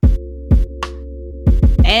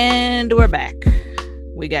And we're back.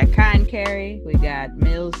 We got Con Carey. We got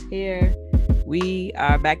Mills here. We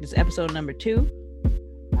are back. This is episode number 2.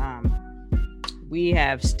 We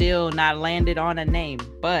have still not landed on a name.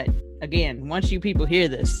 But again, once you people hear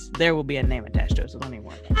this, there will be a name attached to it. So don't even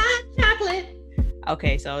worry. Hot chocolate.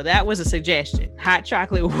 Okay, so that was a suggestion. Hot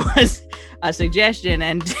chocolate was a suggestion.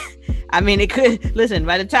 And I mean, it could, listen,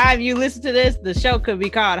 by the time you listen to this, the show could be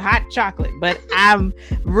called Hot Chocolate. But I'm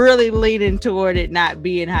really leaning toward it not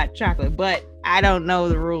being hot chocolate. But I don't know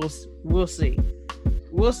the rules. We'll see.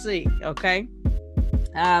 We'll see. Okay.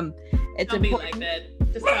 It's don't be like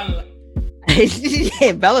that. Just tell her.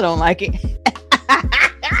 Yeah, Bella don't like it.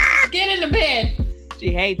 Get in the bed.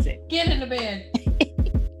 She hates it. Get in the bed.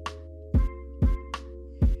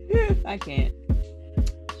 I can't.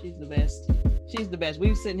 She's the best. She's the best. We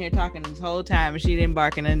were sitting here talking this whole time and she didn't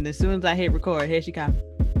bark, and then as soon as I hit record, here she comes.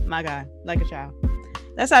 My God, like a child.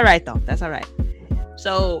 That's all right though. That's all right.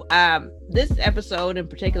 So this episode in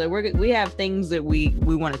particular, we have things that we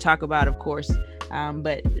want to talk about, of course.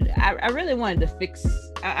 But I really wanted to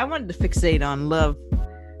fixate on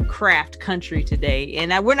Lovecraft Country today,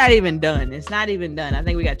 and we're not even done. It's not even done. I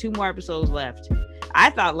think we got 2 more episodes left. I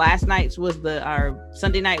thought last night's was our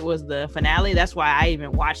Sunday night was the finale. That's why I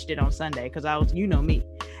even watched it on Sunday, because I was, you know me,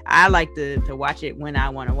 I like to watch it when I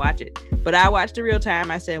want to watch it. But I watched it real time.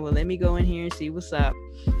 I said, well, let me go in here and see what's up.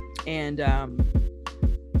 And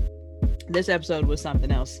this episode was something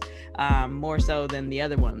else, more so than the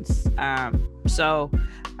other ones. So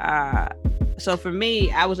for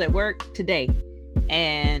me, I was at work today,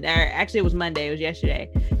 and actually it was Monday, it was yesterday,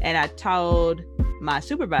 and I told my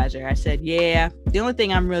supervisor, I said, yeah, the only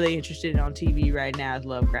thing I'm really interested in on TV right now is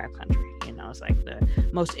Lovecraft Country. You know, it's like the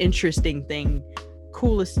most interesting thing,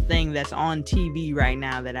 coolest thing that's on TV right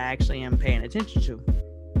now that I actually am paying attention to.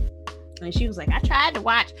 And she was like, I tried to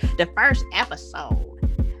watch the first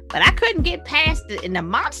episode, but I couldn't get past it, and the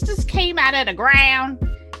monsters came out of the ground,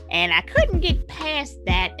 and I couldn't get past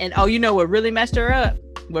that. And oh, you know what really messed her up?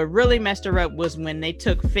 What really messed her up was when they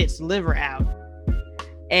took Fitz's liver out.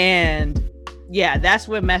 And yeah, that's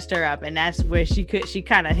what messed her up, and that's where she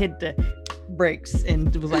kind of hit the brakes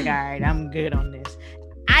and was like, all right, I'm good on this.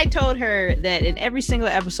 I told her that in every single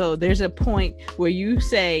episode, there's a point where you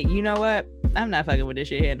say, you know what? I'm not fucking with this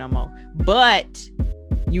shit here no more. But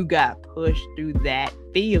you got pushed through that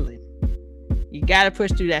feeling. You got to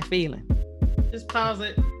push through that feeling. Just pause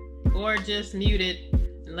it or just mute it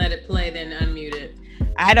and let it play, then unmute it.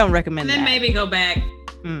 I don't recommend that. And then maybe go back.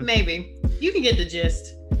 Maybe. You can get the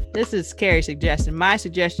gist. This is Carrie's suggestion. My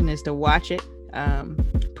suggestion is to watch it.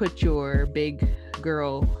 Put your big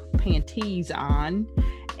girl panties on.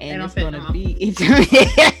 And it's going to be...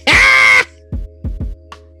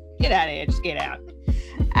 Get out of here. Just get out.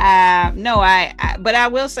 But I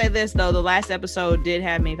will say this though, the last episode did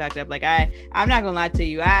have me fucked up. Like I'm not gonna lie to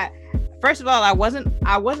you. First of all, I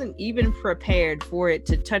wasn't even prepared for it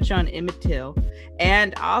to touch on Emmett Till,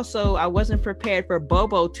 and also I wasn't prepared for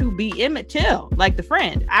Bobo to be Emmett Till, like the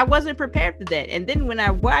friend. I wasn't prepared for that. And then when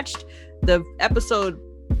I watched the episode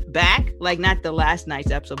back, like not the last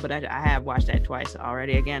night's episode, but I have watched that twice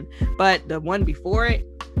already again. But the one before it,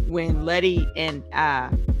 when Letty and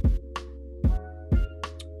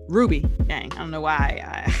Ruby, dang, I don't know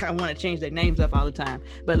why I want to change their names up all the time,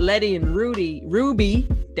 but Letty and Ruby,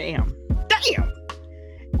 damn,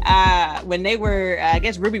 when they were, I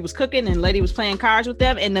guess Ruby was cooking and Letty was playing cards with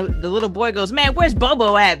them, and the little boy goes, man, where's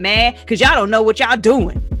Bobo at, man? Because y'all don't know what y'all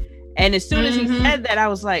doing. And as soon as he said that, I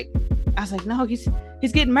was like, no, he's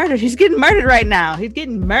getting murdered. He's getting murdered right now. He's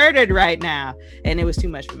getting murdered right now. And it was too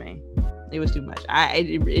much for me. It was too much.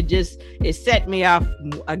 It set me off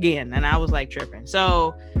again, and I was like tripping.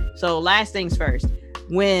 So last things first,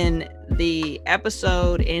 when the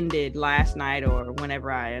episode ended last night or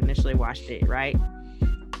whenever I initially watched it, right?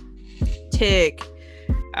 Tick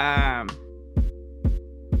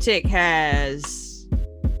has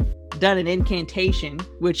done an incantation,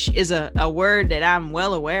 which is a word that I'm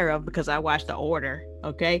well aware of because I watched The Order,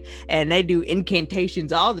 okay? And they do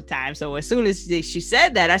incantations all the time. So as soon as she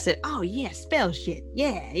said that, I said, oh yeah, spell shit.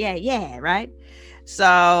 Yeah, right?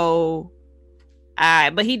 So,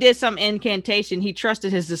 but he did some incantation. He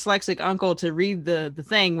trusted his dyslexic uncle to read the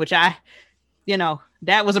thing, which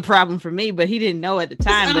that was a problem for me, but he didn't know at the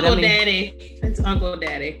time. It's Uncle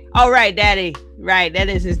Daddy. Oh, right, Daddy. Right, that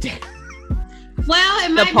is his dad. Well, it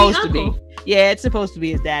might supposed be uncle. To be. Yeah, it's supposed to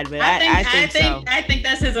be his dad, but I think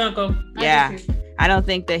that's his uncle. I don't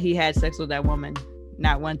think that he had sex with that woman,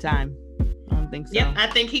 not one time. I don't think so. Yep, I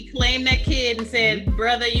think he claimed that kid and said,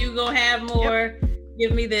 brother, you gonna have more. Yep.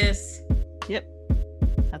 Give me this. Yep.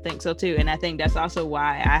 I think so too. And I think that's also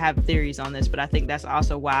why I have theories on this, but I think that's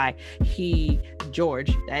also why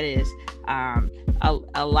George, that is,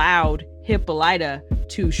 allowed Hippolyta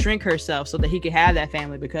to shrink herself so that he could have that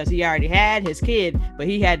family, because he already had his kid, but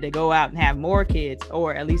he had to go out and have more kids,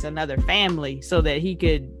 or at least another family, so that he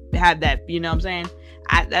could have that, you know what I'm saying?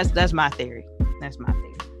 That's my theory. That's my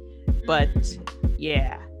theory. But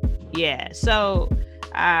yeah. So,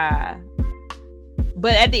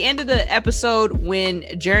 but at the end of the episode,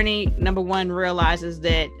 when Journey number 1 realizes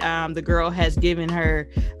that the girl has given her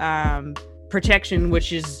protection,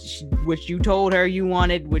 which you told her you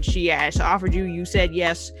wanted, which she offered you, you said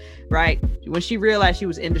yes, right? When she realized she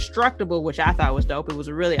was indestructible, which I thought was dope. It was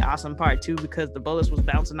a really awesome part too, because the bullets was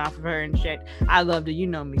bouncing off of her and shit. I loved it. You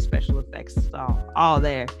know me, special effects, all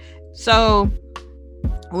there. So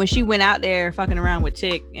when she went out there fucking around with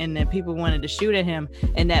Tick, and then people wanted to shoot at him,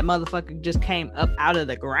 and that motherfucker just came up out of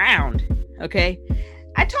the ground. Okay,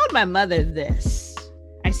 I told my mother this.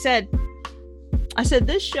 I said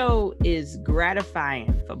this show is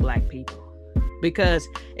gratifying for Black people, because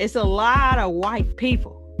it's a lot of white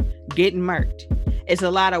people getting murked. It's a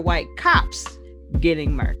lot of white cops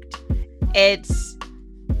getting murked. It's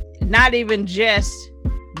not even just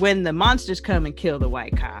when the monsters come and kill the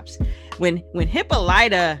white cops. When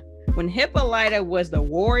Hippolyta was the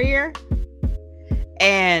warrior,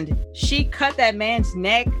 and she cut that man's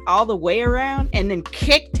neck all the way around and then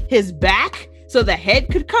kicked his back so the head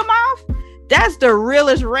could come off, that's the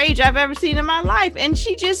realest rage I've ever seen in my life. And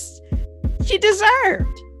she deserved.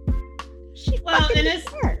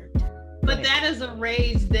 But that is a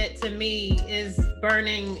rage that to me is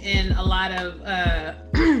burning in a lot of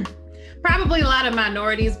probably a lot of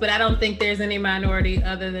minorities, but I don't think there's any minority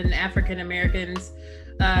other than African Americans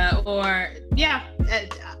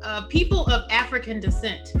people of African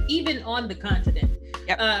descent, even on the continent.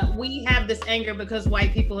 Yep. We have this anger because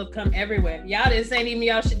white people have come everywhere. Y'all this ain't even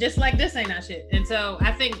y'all shit, just like this ain't our shit. And so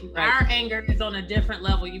I think our anger is on a different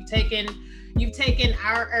level. You've taken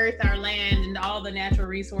our earth, our land, and all the natural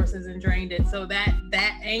resources and drained it. So that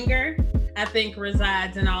anger, I think,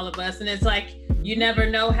 resides in all of us. And it's like, you never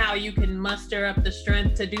know how you can muster up the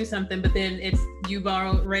strength to do something, but then you've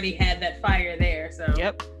already had that fire there. So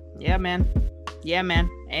yep. Yeah, man.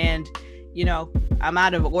 And you know, I'm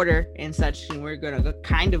out of order and such, and we're gonna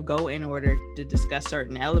kind of go in order to discuss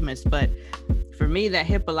certain elements, but for me, that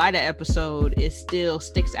Hippolyta episode, it still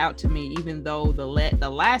sticks out to me, even though the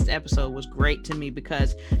last episode was great to me,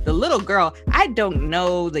 because the little girl, I don't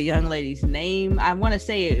know the young lady's name. I want to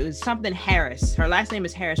say it was something Harris. Her last name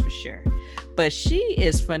is Harris for sure, but she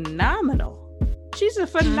is phenomenal. She's a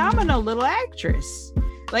phenomenal little actress.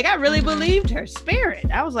 Like, I really believed her spirit.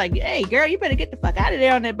 I was like, hey girl, you better get the fuck out of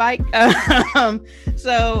there on that bike.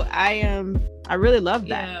 So I really loved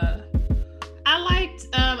that. Yeah. I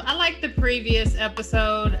liked the previous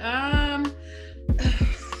episode. I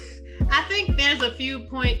think there's a few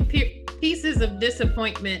pieces of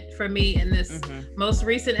disappointment for me in this most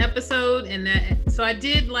recent episode, and so I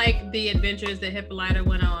did like the adventures that Hippolyta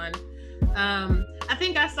went on. I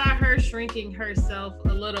think I saw her shrinking herself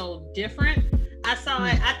a little different. I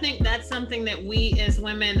think that's something that we as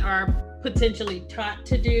women are potentially taught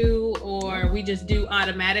to do, or we just do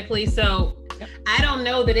automatically. So I don't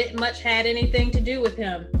know that it much had anything to do with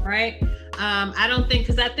him, right? I don't think,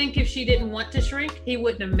 because I think if she didn't want to shrink, he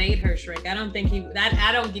wouldn't have made her shrink. I don't think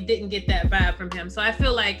didn't get that vibe from him. So I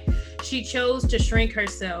feel like she chose to shrink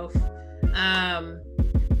herself.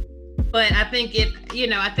 But I think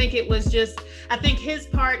I think his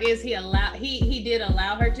part is he did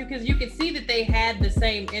allow her to, because you could see that they had the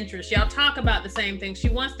same interests. Y'all talk about the same thing. She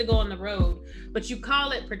wants to go on the road, but you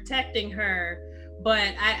call it protecting her.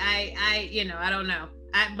 But I don't know.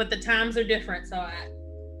 But the times are different. So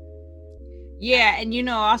yeah. And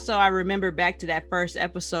also I remember back to that first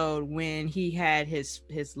episode when he had his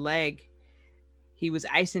leg, he was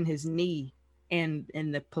icing his knee, and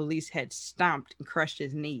the police had stomped and crushed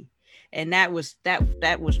his knee. And that was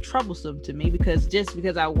troublesome to me, because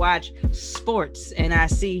I watch sports and I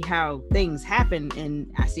see how things happen,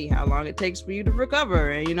 and I see how long it takes for you to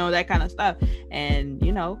recover, and that kind of stuff. And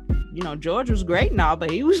George was great and all,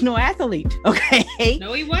 but he was no athlete. Okay.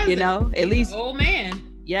 No, he wasn't. At least old man.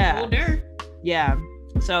 Yeah. Older. Yeah.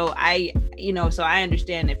 So I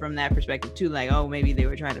understand it from that perspective too. Like, oh, maybe they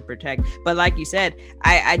were trying to protect. But like you said,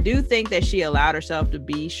 I do think that she allowed herself to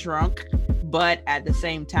be shrunk. But at the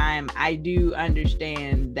same time, I do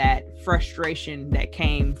understand that frustration that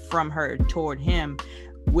came from her toward him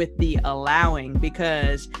with the allowing,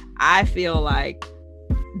 because I feel like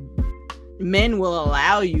men will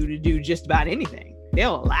allow you to do just about anything.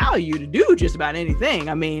 they'll allow you to do just about anything.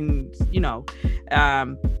 I mean,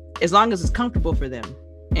 as long as it's comfortable for them.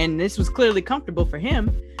 And this was clearly comfortable for him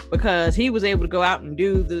because he was able to go out and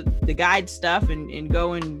do the guide stuff and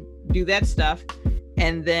go and do that stuff.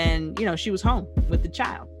 And then, she was home with the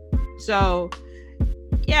child. So,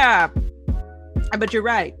 yeah. But you're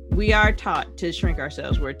right. We are taught to shrink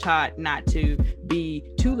ourselves. We're taught not to be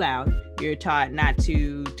too loud. You're taught not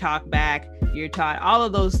to talk back. You're taught all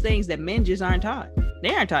of those things that men just aren't taught.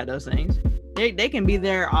 They aren't taught those things. They can be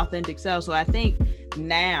their authentic selves. So I think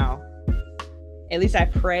now, at least I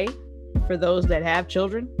pray for those that have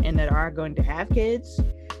children and that are going to have kids.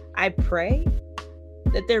 I pray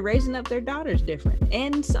that they're raising up their daughters different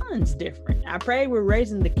and sons different. I pray we're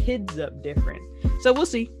raising the kids up different. So we'll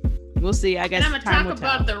see. We'll see. I guess. And I'm gonna talk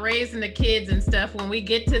about the raising the kids and stuff when we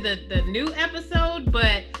get to the new episode.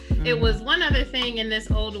 But it was one other thing in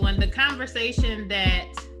this old one, the conversation that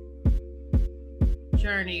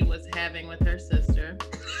Journey was having with her sister.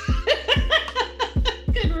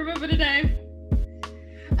 Couldn't remember the name.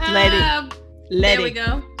 Letty. There we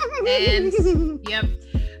go. And yep.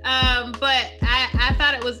 But I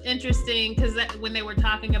thought it was interesting because when they were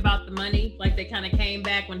talking about the money, like they kind of came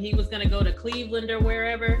back when he was going to go to Cleveland or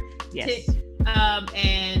wherever. Yes.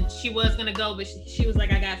 And she was going to go, but she was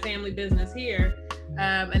like, I got family business here.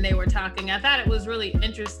 And they were talking. I thought it was really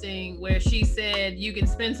interesting where she said you can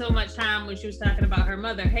spend so much time when she was talking about her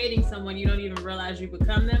mother hating someone, you don't even realize you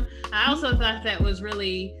become them. I also thought that was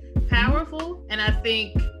really powerful. And I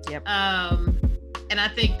think, and I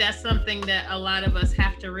think that's something that a lot of us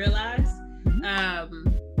have to realize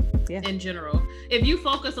in general. If you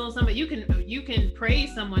focus on somebody, you can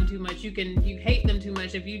praise someone too much. You hate them too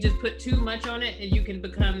much. If you just put too much on it, and you can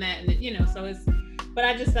become that. And so it's. But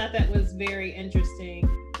I just thought that was very interesting.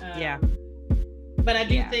 But I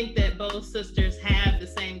do think that both sisters have the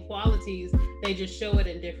same qualities. They just show it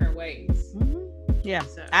in different ways. Yeah,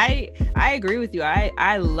 so. I agree with you.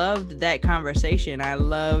 I loved that conversation. I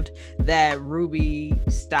loved that Ruby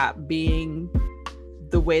stopped being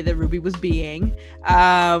the way that Ruby was being.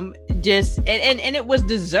 And it was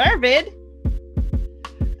deserved.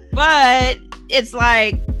 But it's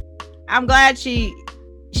like, I'm glad she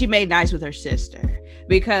made nice with her sister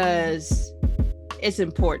because it's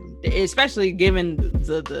important, especially given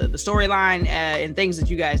the storyline and things that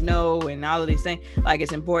you guys know and all of these things. Like,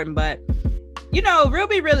 it's important, but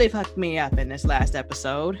Ruby really fucked me up in this last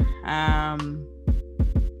episode.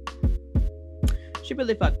 She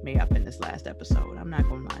really fucked me up in this last episode. I'm not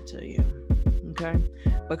gonna lie to you. Okay?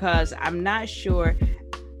 Because I'm not sure.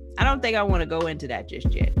 I don't think I want to go into that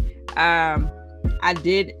just yet. I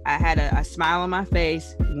had a smile on my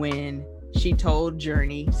face when she told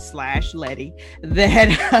Journey / Letty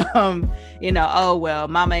that, oh, well,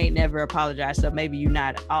 mama ain't never apologized, so maybe you're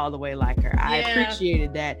not all the way like her. Yeah. I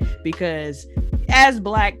appreciated that because as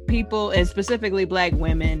Black people, and specifically Black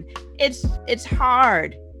women, it's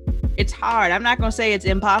hard. It's hard. I'm not going to say it's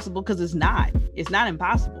impossible because it's not. It's not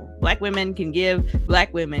impossible. Black women can give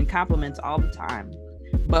Black women compliments all the time.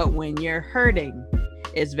 But when you're hurting,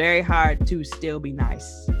 it's very hard to still be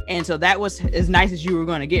nice. And so that was as nice as you were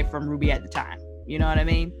going to get from Ruby at the time. You know what I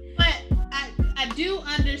mean? But I do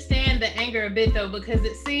understand the anger a bit, though, because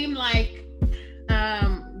it seemed like,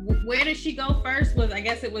 where did she go first? I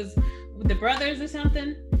guess it was with the brothers or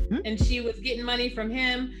something. Mm-hmm. And she was getting money from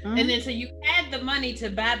him. Mm-hmm. And then so you had the money to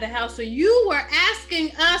buy the house. So you were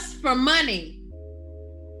asking us for money.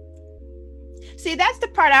 See, that's the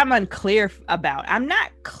part I'm unclear about. I'm not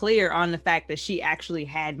clear on the fact that she actually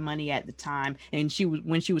had money at the time and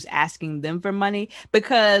when she was asking them for money,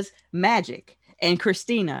 because Magic and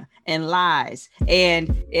Christina and Lies and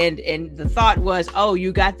the thought was, oh,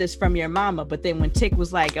 you got this from your mama. But then when Tick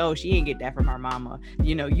was like, oh, she didn't get that from her mama.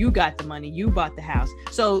 You got the money, you bought the house.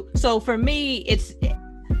 So for me,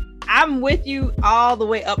 I'm with you all the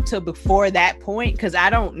way up to before that point, because I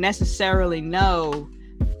don't necessarily know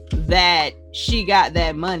that she got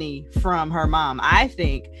that money from her mom. I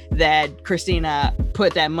think that Christina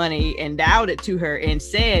put that money, endowed it to her, and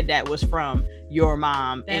said that was from your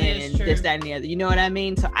mom and this, that, and the other. You know what I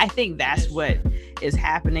mean? So I think that's what is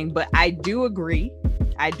happening. But I do agree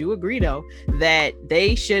though that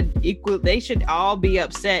they should all be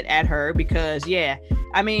upset at her because,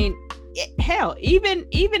 I mean, hell, even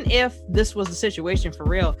if this was the situation for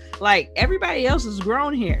real, like, everybody else is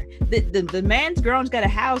grown here. The man's grown, he's got a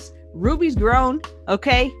house. Ruby's grown,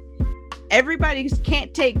 okay? Everybody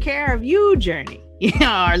can't take care of you, Journey,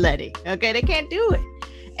 or Letty, okay? They can't do it.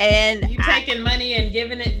 And you taking money and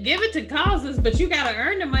give it to causes, but you gotta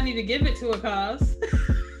earn the money to give it to a cause.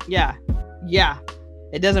 Yeah,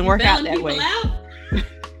 it doesn't work out that way.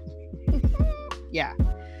 Yeah.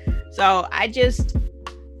 So I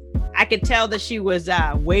could tell that she was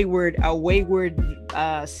a wayward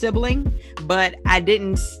sibling, but I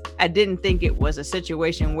didn't think it was a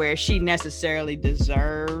situation where she necessarily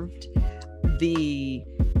deserved the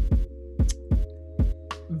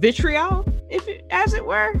vitriol, as it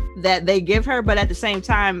were, that they give her. But at the same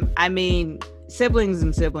time, I mean, siblings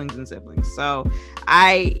and siblings and siblings. So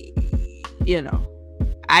I didn't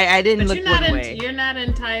look one way. You're not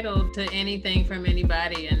entitled to anything from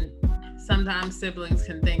anybody, and sometimes siblings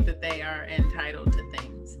can think that they are entitled to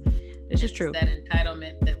things. This is true. That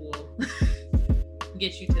entitlement that will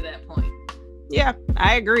get you to that point. Yeah,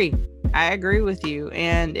 I agree with you,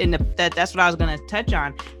 and that's what I was going to touch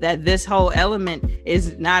on. That this whole element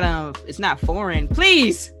is not it's not foreign.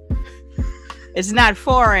 Please, it's not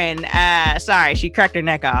foreign. Sorry, she cracked her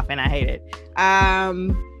neck off, and I hate it.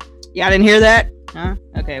 Y'all didn't hear that? Huh?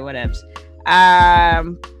 Okay, whatevs.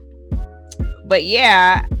 But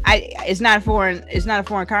yeah, it's not foreign. It's not a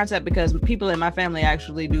foreign concept because people in my family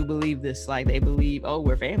actually do believe this. Like they believe, oh,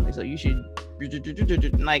 we're family, so you should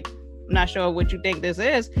like. I'm not sure what you think this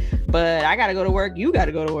is, but I gotta go to work. You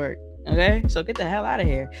gotta go to work. Okay, so get the hell out of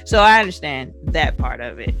here. So I understand that part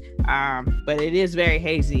of it, but it is very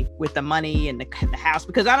hazy with the money and the house,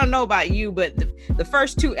 because I don't know about you, but the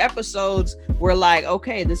first 2 episodes were like,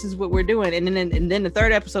 okay, this is what we're doing, and then the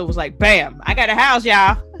 3rd episode was like, bam, I got a house,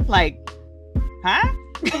 y'all. Like, huh?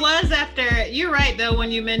 It was after, you're right though,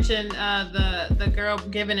 when you mentioned the girl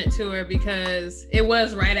giving it to her, because it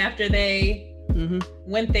was right after they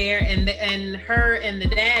went there, and her and the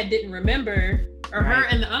dad didn't remember, or right. Her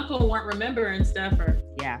and the uncle weren't remembering stuff, or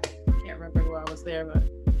yeah, can't remember who I was there, but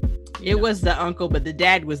it was the uncle, but the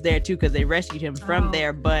dad was there too because they rescued him from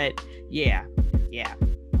there. But yeah,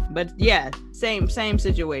 but yeah, same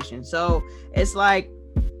situation. So it's like,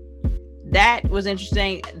 that was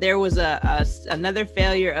interesting. There was another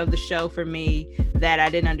failure of the show for me that I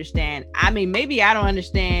didn't understand. I mean, maybe I don't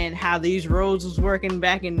understand how these roads was working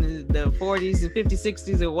back in the 40s and 50s,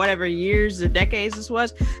 60s, or whatever years or decades this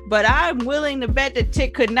was, but I'm willing to bet that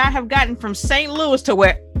Tick could not have gotten from St. Louis to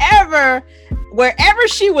wherever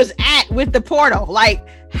she was at with the portal. Like,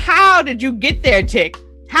 how did you get there, Tick?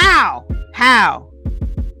 How?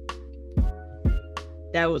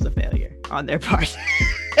 That was a failure on their part.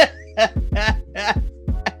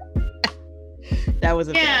 That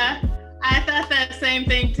was failure. I thought that same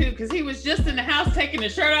thing too, because he was just in the house taking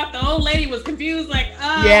his shirt off. The old lady was confused, like,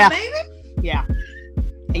 baby? Yeah.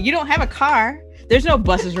 And you don't have a car. There's no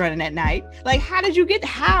buses running at night. Like, how did you get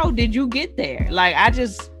there? Like,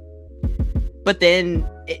 but then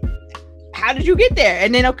how did you get there?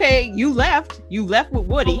 And then, okay, you left with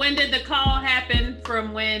Woody. But when did the call happen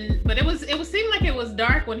from when? But it seemed like it was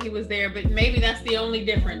dark when he was there, but maybe that's the only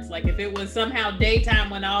difference. Like, if it was somehow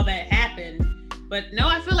daytime when all that happened, but no,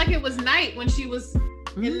 I feel like it was night when she was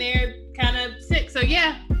in there kind of sick. So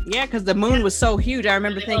yeah, because the moon was so huge. I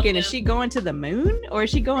remember thinking, is she going to the moon or is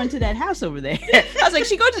she going to that house over there? I was like,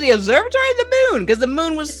 she going to the observatory of the moon, because the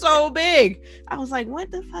moon was so big. I was like,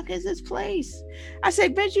 what the fuck is this place? I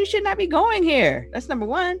said, bitch, you should not be going here. That's number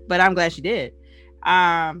one, but I'm glad she did.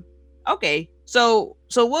 Okay, so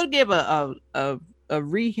we'll give a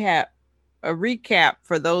recap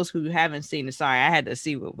for those who haven't seen it. Sorry, I had to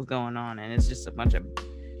see what was going on, and it's just a bunch of,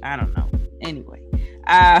 I don't know. Anyway,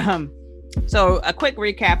 so a quick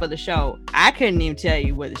recap of the show. I couldn't even tell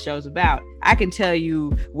you what the show's about. I can tell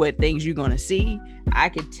you what things you're gonna see. I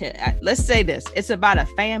could tell. Let's say this: it's about a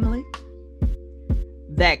family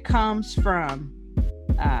that comes from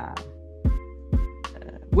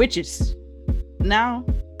witches. No,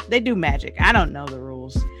 they do magic. I don't know the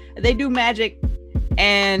rules. They do magic,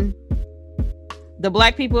 and the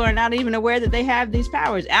black people are not even aware that they have these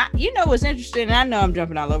powers. You know what's interesting? And I know I'm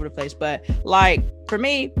jumping all over the place, but like for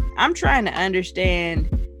me, I'm trying to understand,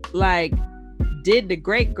 like, did the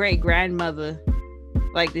great grandmother,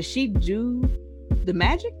 like, did she do the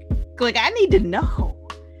magic? Like, I need to know.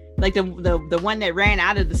 Like the one that ran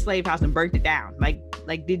out of the slave house and burnt it down. Like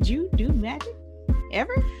did you do magic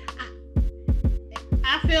ever?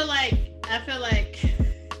 I feel like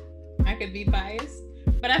I could be biased,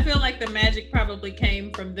 but I feel like the magic probably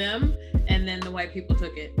came from them, and then the white people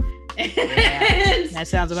took it. Yeah, that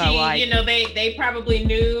sounds about right. You know, they probably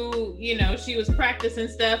knew, you know, she was practicing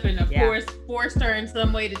stuff, and of course forced her in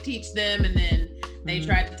some way to teach them, and then they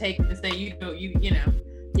tried to take it and say, you know.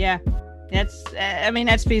 Yeah,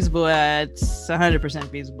 that's feasible. It's 100%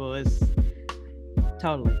 feasible. It's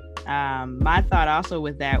totally. My thought also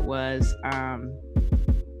with that was,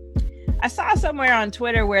 I saw somewhere on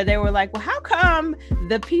Twitter where they were like, well, how come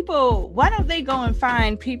why don't they go and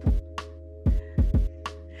find people?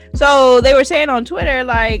 So they were saying on Twitter,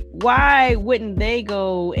 like, why wouldn't they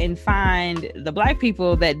go and find the black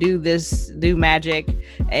people that do magic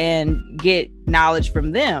and get knowledge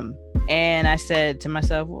from them? And I said to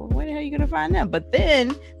myself, well, where the hell are you gonna find them? But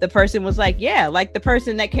then the person was like, yeah, like the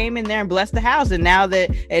person that came in there and blessed the house, and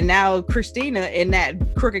now Christina and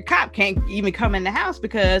that crooked cop can't even come in the house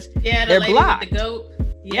because they're blocked. With the goat.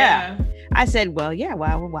 Yeah. I said, well, yeah,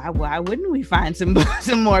 why wouldn't we find some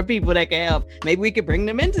more people that can help? Maybe we could bring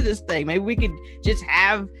them into this thing. Maybe we could just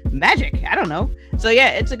have magic. I don't know. So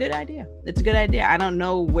yeah, it's a good idea. I don't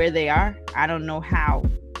know where they are. I don't know how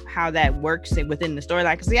that works within the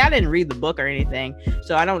storyline. Cause see, I didn't read the book or anything,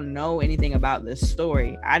 so I don't know anything about this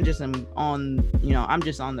story. I just am I'm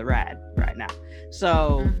just on the ride right now.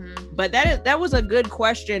 So, but that was a good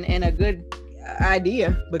question and a good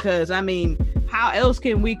idea, because I mean, how else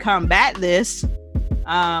can we combat this?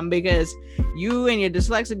 Because you and your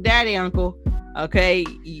dyslexic daddy uncle, okay,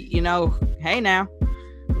 hey now,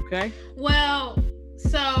 okay. Well,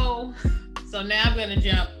 so now I'm gonna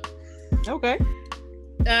jump. Okay.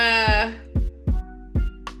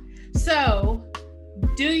 So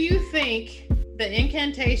do you think the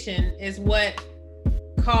incantation is what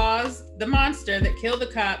caused the monster that killed the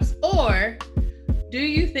cops, or do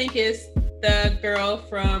you think it's the girl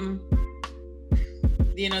from,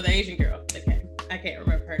 the Asian girl that came? I can't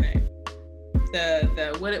remember her name.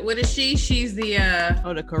 The what is she? She's the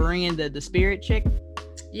the Korean, the spirit chick.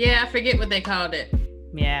 Yeah, I forget what they called it.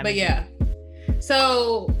 Yeah. But yeah.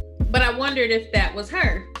 So, but I wondered if that was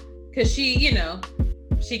her, because she,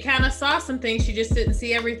 she kind of saw some things. She just didn't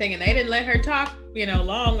see everything, and they didn't let her talk,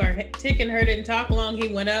 long, or Tick and her didn't talk long. He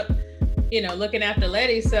went up, looking after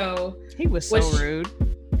Letty. So he was so rude.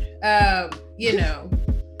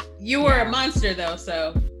 You were a monster though,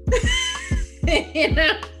 so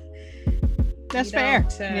that's fair.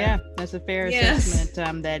 Yeah, that's a fair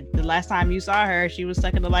assessment. That the last time you saw her, she was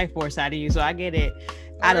sucking the life force out of you. So I get it.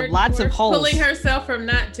 Out of lots of holes, pulling herself from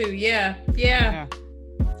not to. Yeah.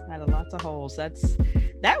 Out of lots of holes.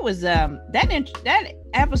 That was that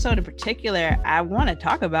episode in particular I want to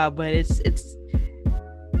talk about, but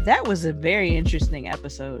that was a very interesting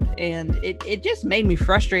episode, and it just made me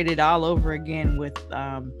frustrated all over again with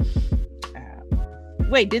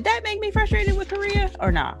wait, did that make me frustrated with Korea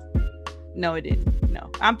or no? No, it didn't. No,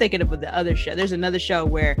 I'm thinking of the other show. There's another show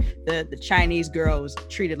where the Chinese girl was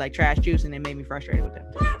treated like trash juice, and it made me frustrated with them.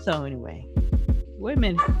 So anyway, wait a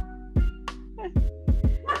minute.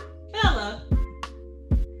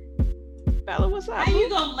 Bella, what's up? How you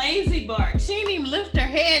gonna lazy bark? She didn't even lift her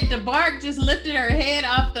head. The bark just lifted her head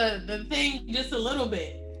off the thing just a little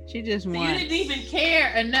bit. She just wants. You didn't even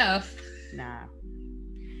care enough. Nah.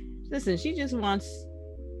 Listen, she just wants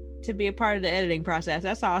to be a part of the editing process.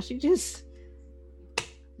 That's all. She just.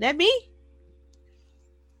 That me?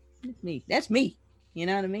 That's me. That's me. You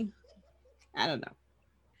know what I mean? I don't know.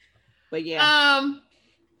 But yeah.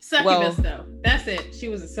 Succubus though. That's it. She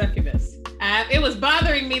was a succubus. It was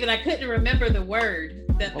bothering me that I couldn't remember the word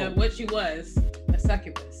what she was. A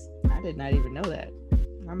succubus. I did not even know that.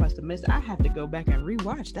 I must have missed it. I have to go back and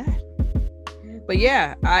rewatch that. But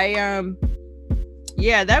yeah,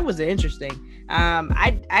 that was interesting.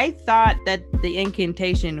 I thought that the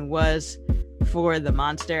incantation was for the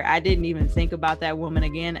monster. I didn't even think about that woman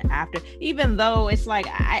again after, even though it's like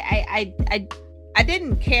I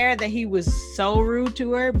didn't care that he was so rude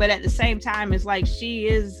to her, but at the same time, it's like she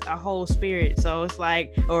is a whole spirit. So it's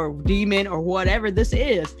like, or demon or whatever this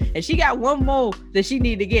is. And she got one more that she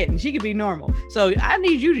need to get, and she could be normal. So I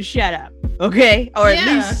need you to shut up, okay? Or at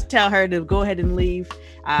least tell her to go ahead and leave.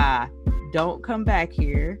 Don't come back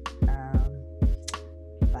here.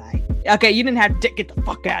 Bye. Okay, you didn't have to get the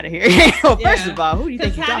fuck out of here. Well, first of all, who do you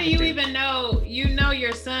think you're talking to? How do you even know? You know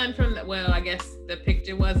your son from the. Well, I guess the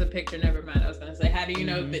picture was a picture. Never mind. I was gonna say, how do you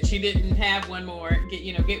know that she didn't have one more?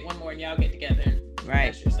 Get one more, and y'all get together.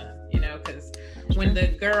 Right. That's your son. Because when the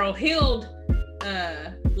girl healed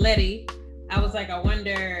Letty, I was like, I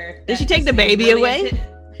wonder. Did she take the baby away?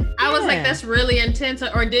 I was like, that's really intense.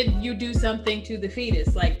 Or did you do something to the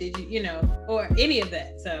fetus? Like, did you, or any of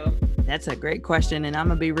that? So that's a great question. And I'm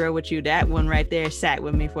going to be real with you. That one right there sat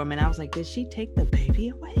with me for a minute. I was like, did she take the baby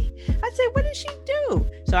away? I said, what did she do?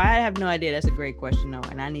 So I have no idea. That's a great question, though.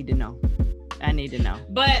 And I need to know.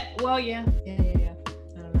 But, well, yeah. I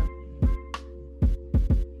don't know.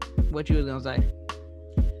 What you was going to say?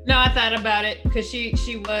 No, I thought about it because she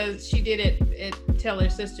did it tell her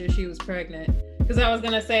sister she was pregnant. Because I was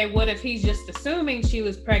going to say, what if he's just assuming she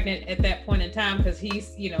was pregnant at that point in time? Because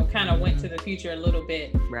he's, kind of went to the future a little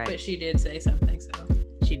bit. Right. But she did say something, so.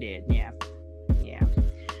 She did, yeah.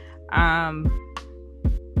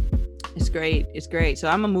 It's great. It's great. So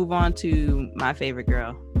I'm gonna move on to my favorite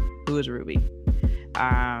girl, who is Ruby.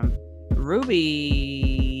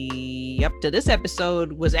 Ruby, up to this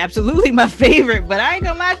episode, was absolutely my favorite, but I ain't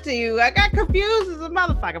gonna lie to you, I got confused as a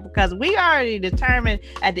motherfucker because we already determined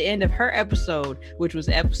at the end of her episode, which was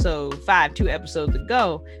episode 5, 2 episodes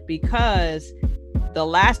ago, because the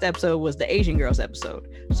last episode was the Asian girls episode.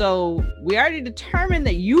 So we already determined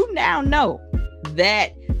that you now know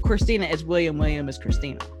that Christina is William, William is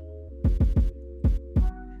Christina.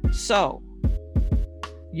 So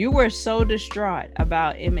you were so distraught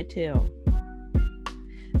about Emmett Till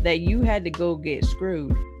that you had to go get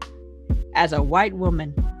screwed as a white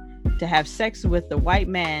woman to have sex with the white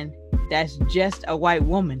man that's just a white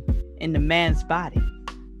woman in the man's body.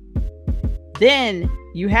 Then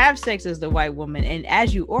you have sex as the white woman, and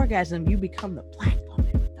as you orgasm, you become the black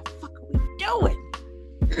woman. What the fuck are we doing?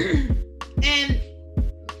 And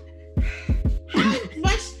how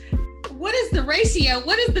much? What is the ratio?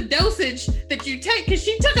 What is the dosage that you take? Because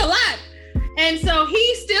she took a lot, and so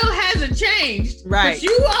he still hasn't changed. Right. But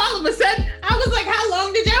you all of a sudden, I was like, how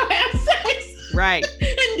long did y'all have sex? Right.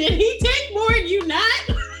 And did he take more and you not?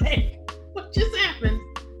 Like, what just happened?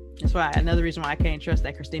 That's why another reason why I can't trust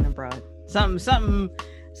that Christina broad. Something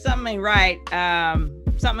ain't right.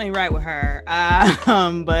 Something ain't right with her.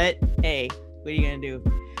 But hey, what are you gonna do?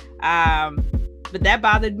 But that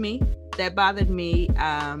bothered me.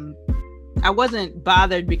 I wasn't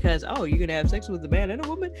bothered because, oh, you're gonna have sex with a man and a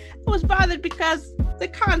woman. I was bothered because the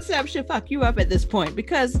concept should fuck you up at this point,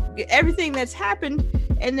 because everything that's happened,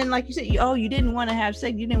 and then like you said, oh, you didn't want to have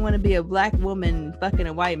sex, you didn't want to be a black woman fucking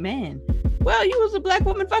a white man. Well, you was a black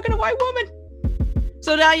woman fucking a white woman.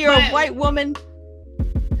 So now you're a white woman,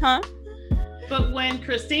 huh? But when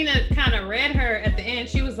Christina kind of read her at the end,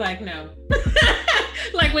 she was like, no.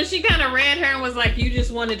 Like when she kind of read her and was like, you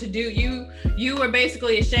just wanted to do, you were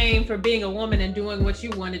basically ashamed for being a woman and doing what you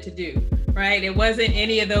wanted to do, right? It wasn't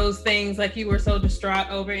any of those things, like you were so distraught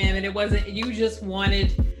over him, and it wasn't, you just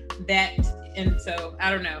wanted that. And so, I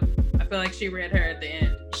don't know. I feel like she read her at the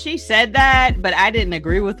end. She said that, but I didn't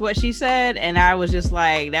agree with what she said, and I was just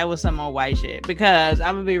like, that was some old white shit. Because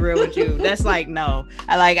I'm gonna be real with you, that's like, no,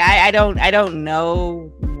 I don't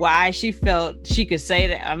know why she felt she could say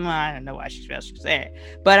that. I don't know why she felt she could say it,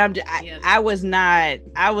 but I was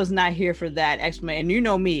not here for that explanation. And you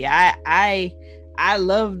know me, I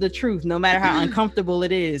love the truth, no matter how uncomfortable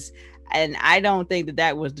it is. And I don't think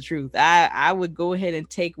that was the truth. I would go ahead and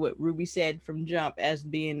take what Ruby said from jump as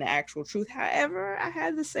being the actual truth. However, I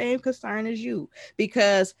had the same concern as you,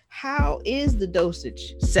 because how is the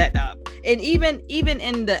dosage set up? And even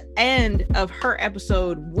in the end of her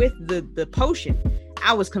episode with the potion,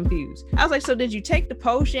 I was confused. I was like, so did you take the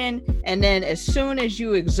potion and then as soon as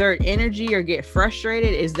you exert energy or get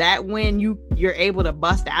frustrated, is that when you're able to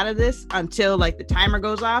bust out of this until like the timer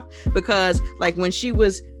goes off? Because like when she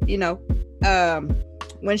was, what's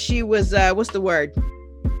the word?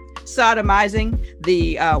 Sodomizing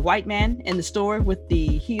the white man in the store with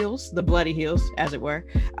the heels, the bloody heels, as it were.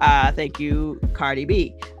 Thank you, Cardi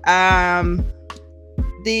B. As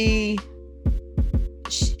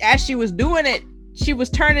she was doing it, she was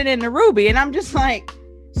turning into Ruby, and I'm just like,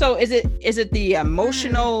 so is it the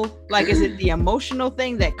emotional, like, is it the emotional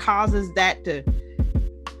thing that causes that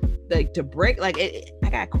to break? Like,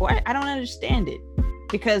 I don't understand it,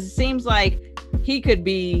 because it seems like he could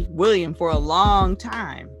be William for a long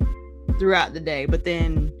time throughout the day, but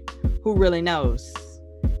then who really knows?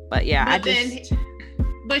 But yeah,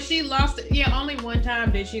 but she lost it. Yeah, only one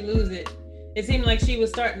time did she lose it. It seemed like she was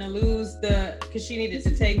starting to lose because she needed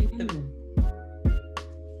to take the.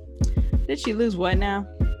 Did she lose what now?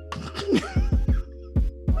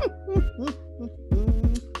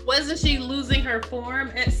 Wasn't she losing her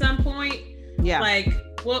form at some point? Yeah. Like,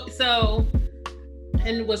 well, so,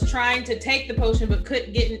 and was trying to take the potion, but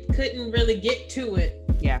couldn't really get to it.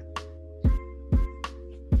 Yeah.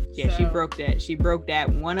 Yeah, so. She broke that.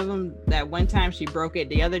 One of them, that one time she broke it.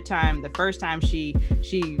 The other time, the first time she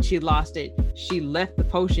lost it, she left the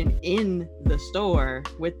potion in the store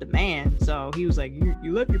with the man. So he was like,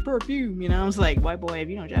 you left your perfume, I was like, white boy, if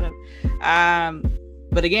you don't shut up.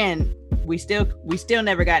 But again, we still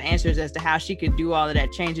never got answers as to how she could do all of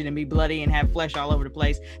that changing and be bloody and have flesh all over the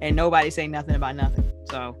place and nobody say nothing about nothing.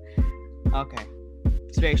 So, okay.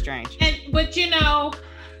 It's very strange. But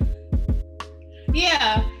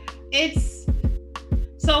yeah, it's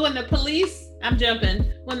so when the police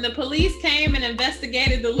came and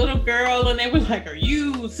investigated the little girl and they were like, are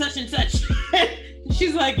you such and such?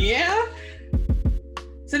 She's like, yeah.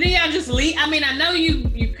 So then y'all just leave. I mean, I know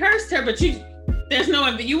you cursed her, but you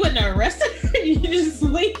wouldn't have arrested her. You just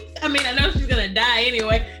leave. I mean, I know she's gonna gonna die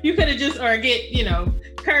anyway. You could have just, or get,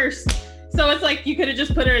 cursed. So it's like you could have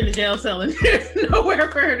just put her in the jail cell and there's nowhere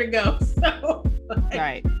for her to go. So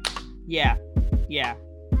right. Yeah.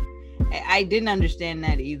 I didn't understand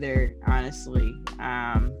that either, honestly.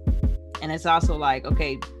 And it's also like,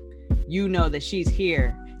 okay, that she's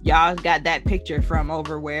here. Y'all got that picture from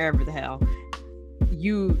over wherever the hell.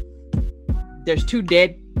 There's 2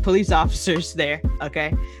 dead police officers there.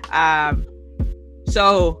 Okay.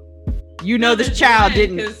 So this child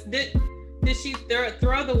didn't. Did she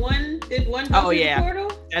throw the one? Did one go through the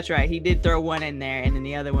portal? That's right. He did throw one in there, and then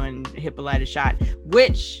the other one Hippolyta shot.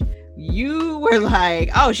 Which you were like,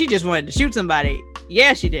 oh, she just wanted to shoot somebody.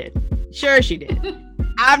 Yeah, she did. Sure, she did.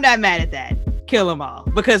 I'm not mad at that. Kill them all.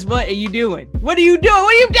 Because what are you doing? What are you doing?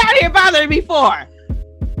 What are you down here bothering me for?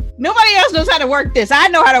 Nobody else knows how to work this. I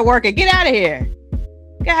know how to work it. Get out of here.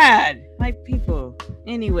 God, like people.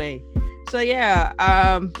 Anyway, so yeah.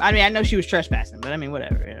 I know she was trespassing, but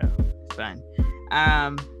whatever. It's fine.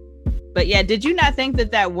 But yeah, did you not think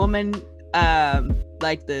that woman,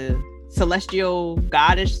 like the celestial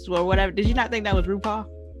goddess or whatever, did you not think that was RuPaul?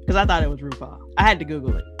 Because I thought it was RuPaul. I had to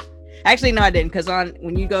Google it. Actually, no, I didn't. Because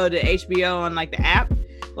when you go to HBO on like the app,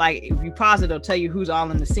 like if you pause it, it'll tell you who's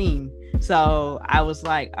all in the scene. So I was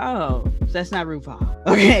like, oh, that's not RuPaul.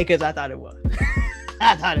 Okay, because I thought it was.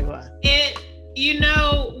 I thought it was.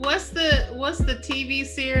 What's the TV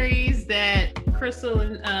series that Crystal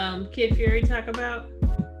and Kid Fury talk about?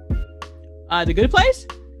 The Good Place?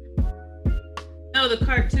 No, the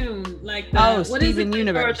cartoon. Like Steven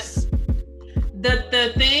Universe.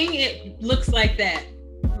 The thing, it looks like that.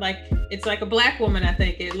 Like it's like a black woman, I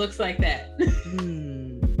think. It looks like that.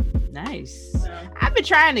 Nice. I've been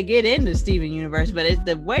trying to get into Steven Universe, but it's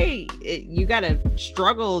the way you gotta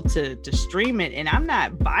struggle to stream it, and I'm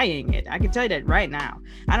not buying it. I can tell you that right now.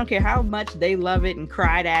 I don't care how much they love it and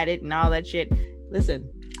cried at it and all that shit. Listen,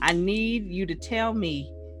 I need you to tell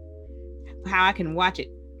me how I can watch it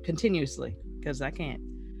continuously, because I can't.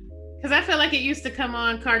 Because I feel like it used to come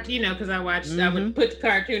on cartoon, because I would put the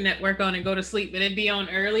Cartoon Network on and go to sleep, but it'd be on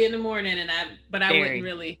early in the morning, I wouldn't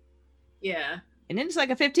really, yeah. And then it's like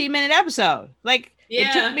a 15-minute episode. Like,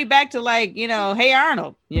 it took me back to like, Hey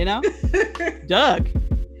Arnold, Doug.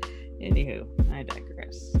 Anywho, I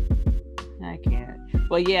digress. I can't.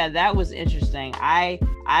 Well, yeah, that was interesting. I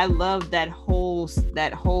love that whole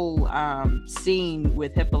scene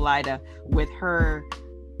with Hippolyta, with her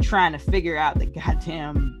trying to figure out the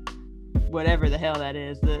goddamn whatever the hell that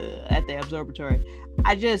is at the observatory.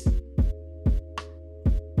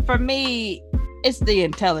 For me, it's the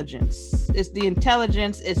intelligence. It's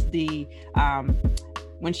the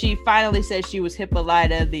when she finally said she was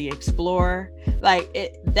Hippolyta the explorer,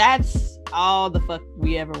 that's all the fuck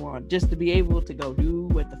we ever want, just to be able to go do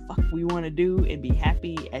what the fuck we want to do and be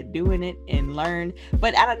happy at doing it and learn.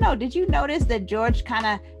 But I don't know, did you notice that George kind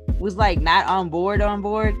of was like not on board,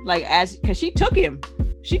 like, because she took him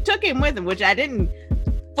with him, which I didn't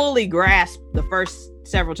fully grasp the first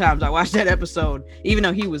several times I watched that episode. Even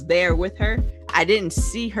though he was there with her, I didn't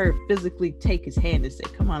see her physically take his hand and say,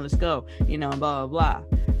 come on, let's go, and blah blah blah.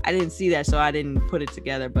 I didn't see that, so I didn't put it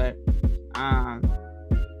together. But I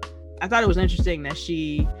thought it was interesting that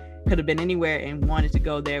she could have been anywhere and wanted to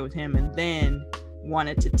go there with him, and then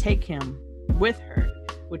wanted to take him with her,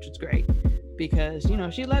 which was great, because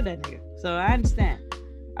she loved that nigga. So I understand.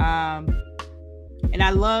 And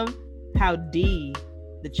I love how Dee,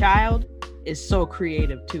 the child, is so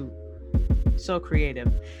creative too. So creative.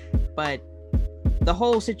 But the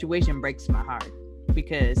whole situation breaks my heart,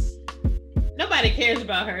 because nobody cares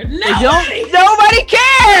about her. Nobody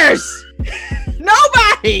cares.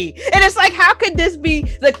 Nobody. And it's like, how could this be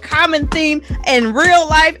the common theme in real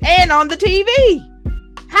life and on the TV?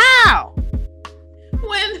 How?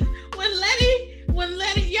 When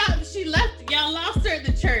Letty, she left, y'all lost her at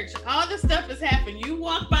the church. All this stuff has happened. You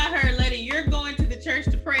walk by her, Letty, you're going to the church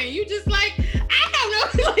to pray, and you just like, I don't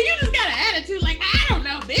know. You just got an attitude like, I don't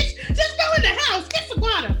know, bitch. Just go in the house, get some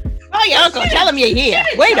water. Oh, your uncle, tell him you're here.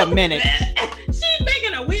 Wait a minute. She's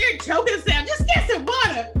making a weird choking sound. Just get some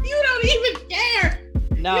water. You don't even care.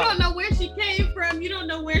 No. You don't know where she came from. You don't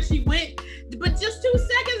know where she went. But just 2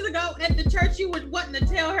 seconds ago at the church, you were wanting to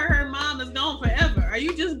tell her mom is gone forever. Are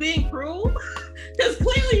you just being cruel? Because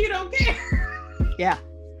clearly you don't care. Yeah.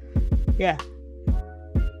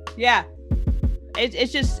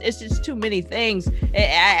 It's just too many things.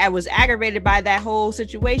 I was aggravated by that whole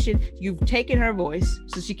situation. You've taken her voice,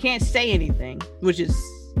 so she can't say anything, which is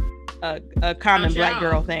a common black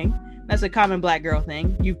girl thing. That's a common Black girl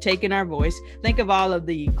thing. You've taken our voice. Think of all of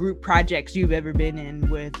the group projects you've ever been in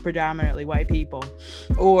with predominantly white people,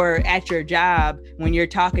 or at your job when you're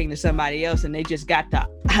talking to somebody else and they just got to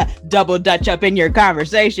double dutch up in your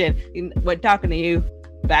conversation. What talking to you?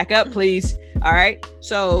 Back up, please. All right.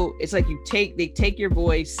 So it's like they take your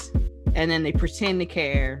voice and then they pretend to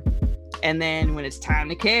care. And then when it's time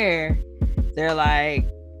to care, they're like,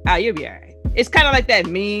 oh, you'll be all right. It's kind of like that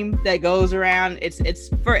meme that goes around. It's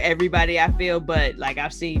for everybody, I feel, but like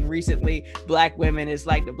I've seen recently, Black women is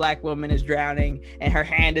like the Black woman is drowning and her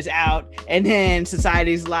hand is out, and then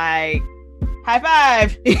society's like, high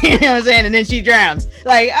five, you know what I'm saying? And then she drowns.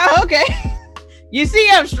 Like, oh, okay. You see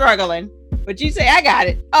I'm struggling, but you say I got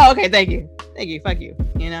it. Oh, okay, thank you, fuck you,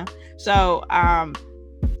 you know? So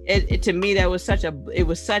it to me, it was such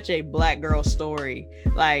a Black girl story.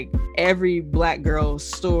 Like every Black girl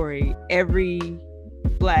story, and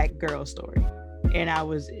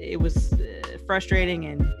it was frustrating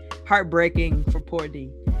and heartbreaking for poor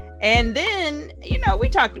D. And then, you know,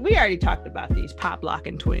 we already talked about these pop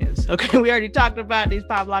locking twins. Okay, we already talked about these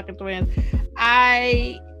pop locking twins.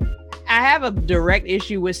 I have a direct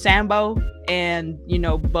issue with Sambo and, you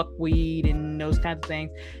know, buckwheat and those kinds of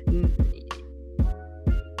things.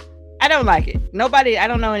 I don't like it. I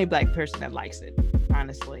don't know any Black person that likes it,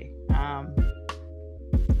 honestly.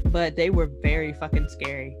 But they were very fucking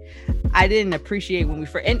scary. I didn't appreciate when we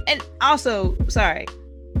first, and also, sorry,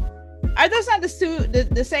 are those not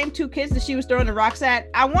the same two kids that she was throwing the rocks at?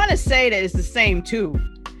 I want to say that it's the same two.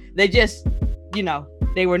 They just, you know,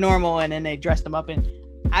 they were normal and then they dressed them up in,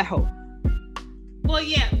 I hope. Well,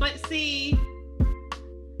 yeah, but see,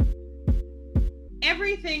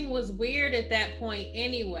 everything was weird at that point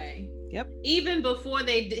anyway. Yep. Even before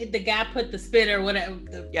the guy put the spit or whatever,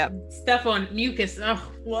 stuff on mucus.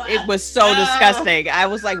 Oh, what? It was so disgusting. I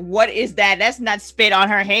was like, what is that? That's not spit on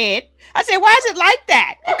her head. I said, why is it like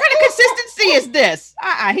that? What kind of consistency is this?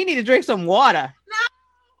 He need to drink some water. No.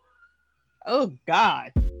 Oh,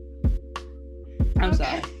 God. I'm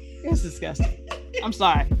sorry. It's disgusting. I'm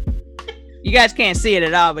sorry. You guys can't see it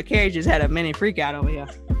at all, but Carrie just had a mini freak out over here.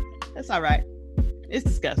 That's all right. It's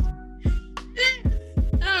disgusting.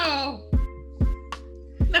 Oh.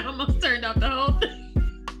 I almost turned off the whole thing.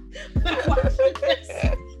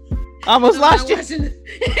 Almost lost you. You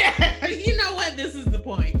know what? This is the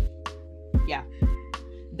point. Yeah.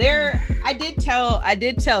 I did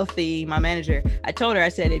tell Thee, my manager, I told her, I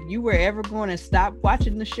said, if you were ever going to stop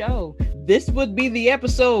watching the show, this would be the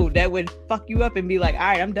episode that would fuck you up and be like, all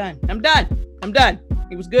right, I'm done.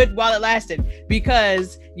 It was good while it lasted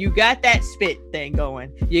because you got that spit thing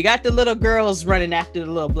going. You got the little girls running after the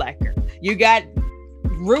little Black girl. You got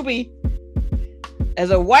Ruby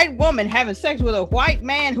as a white woman having sex with a white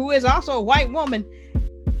man who is also a white woman.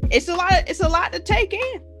 It's a lot to take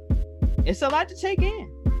in. It's a lot to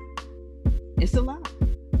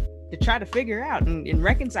try to figure out and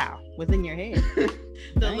reconcile within your head.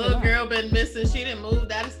 The little girl been missing. She done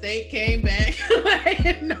moved out of state, came back.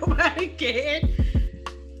 Like nobody cared.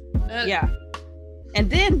 Yeah. And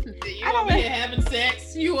then you over here having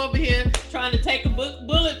sex. You over here trying to take a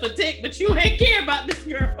bullet for Tick, but you ain't care about this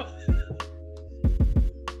girl.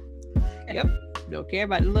 Yep. Don't care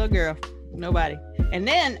about the little girl. Nobody. And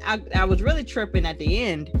then I was really tripping at the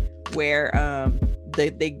end where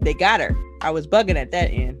they got her. I was bugging at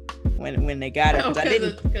that end when they got her.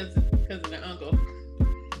 Because of the uncle.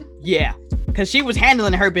 Yeah. Because she was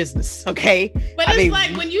handling her business, okay? But it's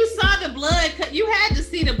like when you saw the blood, you had to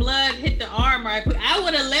see the blood hit the arm right quick. I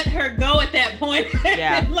would have let her go at that point.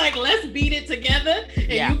 Yeah. Like, let's beat it together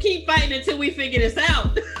and you keep fighting until we figure this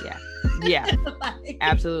out. Yeah. Like,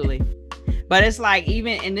 absolutely. But it's like,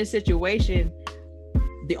 even in this situation,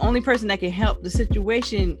 the only person that can help the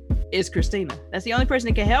situation is Christina. That's the only person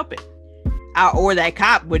that can help it. Or that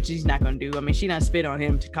cop, which she's not going to do. I mean, she done spit on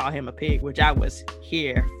him to call him a pig, which I was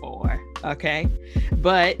here for. Okay.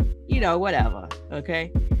 But, you know, whatever.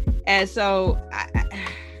 Okay. And so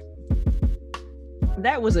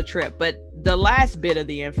that was a trip. But the last bit of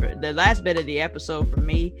the episode for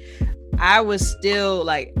me, I was still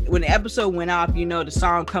like, when the episode went off, you know, the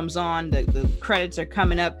song comes on, the credits are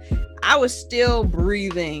coming up. I was still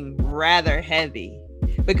breathing rather heavy.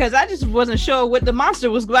 Because I just wasn't sure what the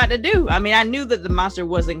monster was about to do. I mean, I knew that the monster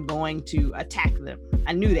wasn't going to attack them.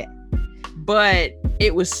 I knew that. But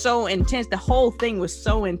it was so intense. The whole thing was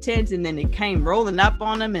so intense. And then it came rolling up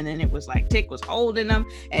on them. And then it was like Tick was holding them.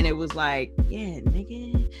 And it was like, yeah,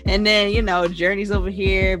 nigga. And then, you know, Journey's over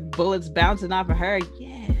here, bullets bouncing off of her.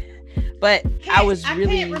 Yeah. But I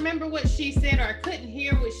can't remember what she said, or I couldn't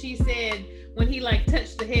hear what she said when he like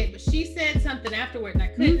touched the head. But she said something afterward and I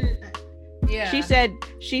couldn't... Yeah.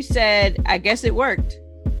 She said, I guess it worked.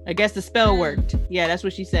 I guess the spell worked. Yeah, that's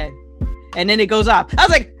what she said. And then it goes off. I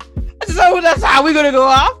was like, so that's how we're gonna go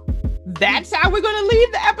off? That's how we're gonna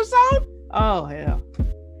leave the episode? Oh hell.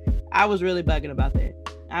 I was really bugging about that.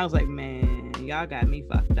 I was like, man, y'all got me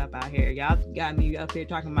fucked up out here. Y'all got me up here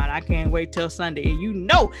talking about I can't wait till Sunday. And you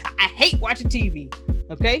know I hate watching TV.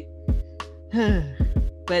 Okay?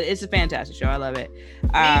 But it's a fantastic show. I love it.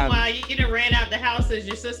 Meanwhile, you done ran out the house. Is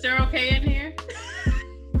your sister okay in here?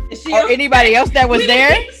 Or anybody else that was there?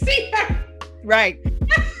 Didn't see her. Right.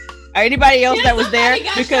 Or anybody else that was there?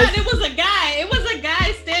 Because shot. It was a guy. It was a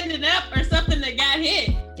guy standing up or something that got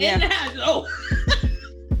hit. Yeah. In the house. Oh.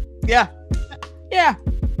 Yeah. Yeah.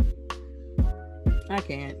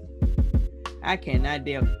 I cannot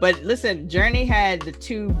deal. But listen, Journey had the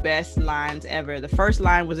two best lines ever. The first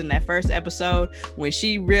line was in that first episode when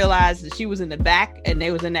she realized that she was in the back and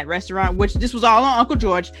they was in that restaurant, which this was all on Uncle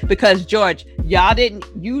George, because George, y'all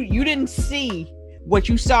didn't see what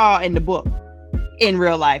you saw in the book in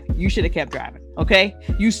real life. You should have kept driving. Okay.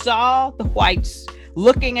 You saw the whites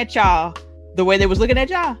looking at y'all the way they was looking at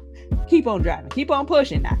y'all. Keep on driving. Keep on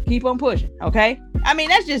pushing now. Keep on pushing. Okay. I mean,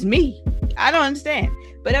 that's just me. I don't understand.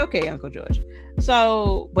 But okay, Uncle George.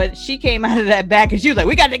 So, but she came out of that back and she was like,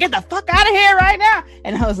 we got to get the fuck out of here right now.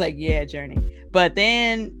 And I was like, yeah, Journey. But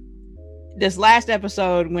then this last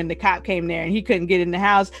episode, when the cop came there and he couldn't get in the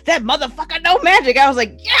house, that motherfucker no magic. I was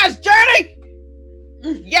like, yes, Journey.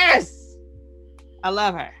 Yes. I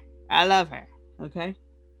love her. Okay.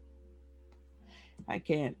 I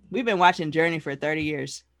can't. We've been watching Journey for 30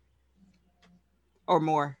 years. Or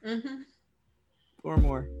more. Mm-hmm. Or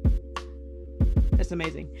more. That's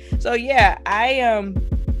amazing. So yeah, I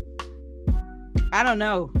don't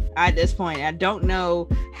know at this point. I don't know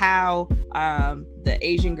how the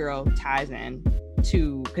Asian girl ties in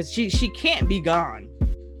to, because she can't be gone.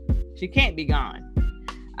 She can't be gone.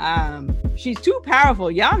 She's too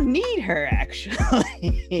powerful. Y'all need her,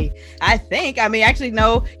 actually. I think. I mean, actually,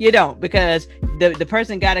 no, you don't, because the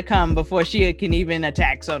person got to come before she can even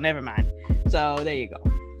attack. So never mind. So there you go.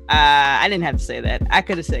 I didn't have to say that. I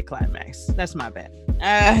could have said climax. That's my bad.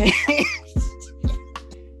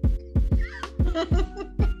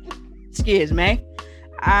 Excuse me.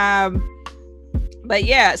 But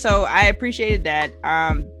yeah, so I appreciated that.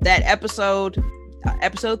 That episode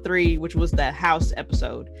 3, which was the house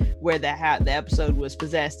episode, where the episode was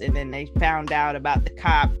possessed, and then they found out about the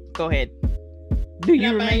cop. Go ahead. Can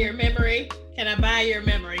I buy your memory? Can I buy your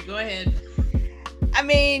memory? Go ahead. I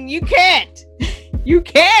mean, you can't. You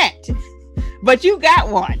can't. But you got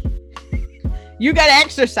one. You got to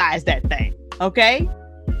exercise that thing. Okay?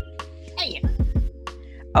 Damn.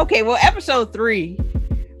 Okay, well, episode 3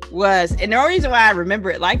 was, and the only reason why I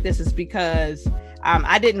remember it like this is because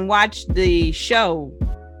I didn't watch the show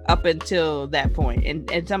up until that point.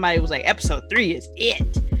 And somebody was like, episode 3 is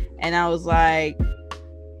it. And I was like,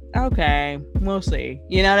 okay, we'll see.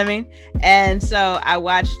 You know what I mean? And so I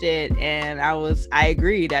watched it, and I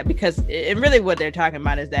agreed that, because and really what they're talking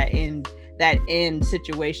about is that end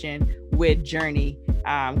situation with Journey,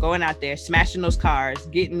 going out there, smashing those cars,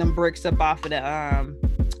 getting them bricks up off of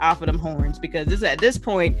them horns, because at this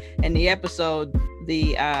point in the episode,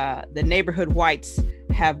 the neighborhood whites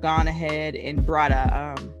have gone ahead and brought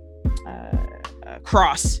a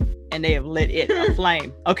cross, and they have lit it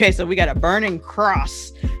aflame. Okay, so we got a burning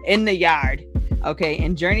cross in the yard. Okay,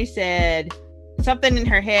 and Journey said something in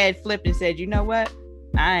her head, flipped and said, you know what?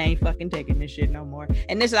 I ain't fucking taking this shit no more.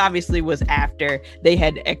 And this obviously was after they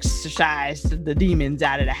had exorcised the demons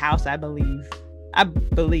out of the house, I believe.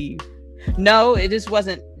 No, it just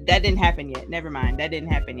wasn't. That didn't happen yet. Never mind. That didn't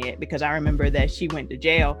happen yet, because I remember that she went to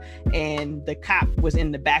jail and the cop was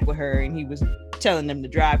in the back with her, and he was telling them to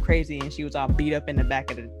drive crazy, and she was all beat up in the back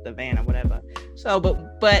of the van or whatever. So,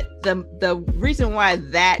 but the reason why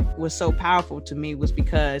that was so powerful to me was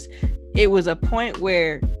because it was a point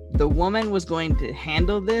where the woman was going to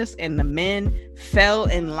handle this, and the men fell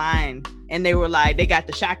in line, and they were like, they got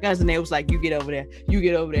the shotguns, and they was like, you get over there.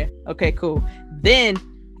 Okay, cool. Then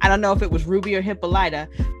I don't know if it was Ruby or Hippolyta,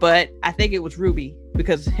 but I think it was Ruby,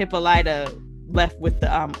 because Hippolyta left with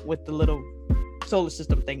the little solar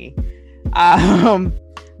system thingy.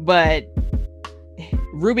 But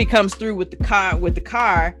Ruby comes through with the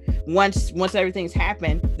car. Once everything's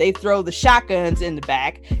happened, they throw the shotguns in the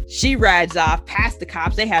back. She rides off past the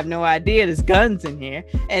cops. They have no idea there's guns in here.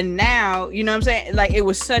 And now, you know what I'm saying? Like, it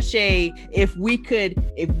was such a, if we could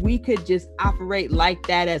just operate like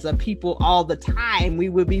that as a people all the time, we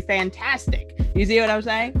would be fantastic. You see what I'm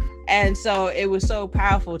saying? And so it was so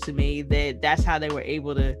powerful to me that that's how they were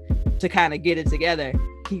able to kind of get it together.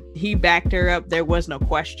 He backed her up. There was no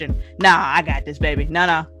question. Nah, I got this, baby.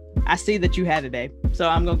 No. I see that you had it, babe. So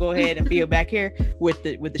I'm gonna go ahead and feel back here with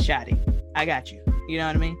the shotty. I got you. You know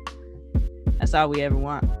what I mean? That's all we ever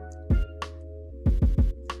want.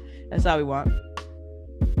 That's all we want.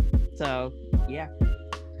 So yeah.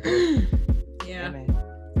 Yeah.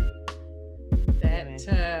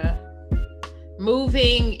 That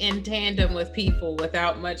moving in tandem with people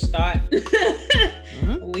without much thought.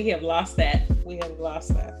 We have lost that.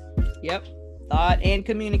 Yep. Thought and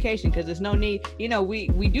communication, because there's no need. You know, we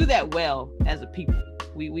do that well as a people.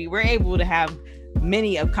 We were able to have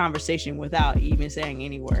many a conversation without even saying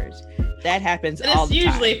any words. That happens all the time. It's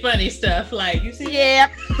usually funny stuff, like you see. Yeah.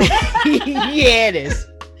 Yeah, it is.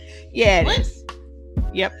 Yeah, it is.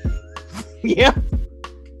 Yep.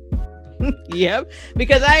 Yep.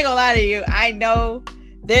 Because I ain't gonna lie to you, I know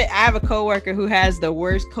that I have a coworker who has the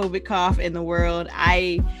worst COVID cough in the world.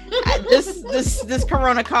 This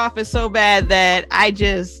corona cough is so bad that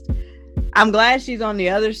I'm glad she's on the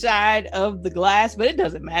other side of the glass, but it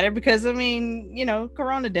doesn't matter because I mean, you know,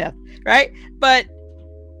 corona death, right? But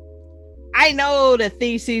I know that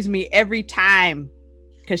Thee sees me every time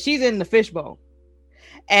because she's in the fishbowl.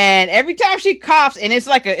 And every time she coughs, and it's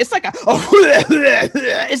like a it's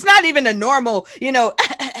not even a normal, none of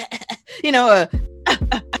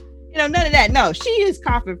that. No, she is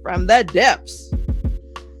coughing from the depths.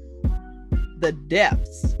 The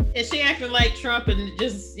depths. Is she acting like Trump and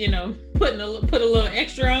just, put a little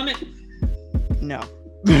extra on it? No.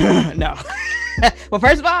 No. Well,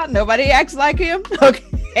 first of all, nobody acts like him.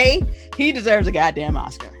 Okay. He deserves a goddamn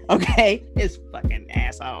Oscar. Okay. His fucking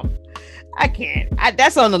asshole. I can't.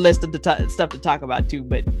 That's on the list of the stuff to talk about too,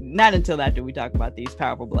 but not until after we talk about these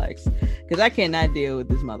powerful blacks, because I cannot deal with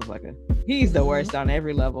this motherfucker. He's the worst on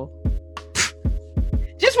every level.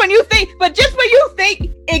 Just when you think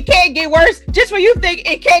it can't get worse, just when you think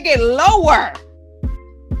it can't get lower,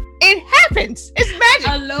 it happens. It's magic.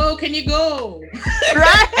 How low can you go?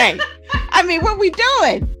 Right. I mean, what we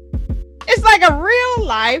doing? It's like a real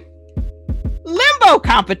life limbo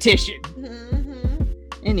competition.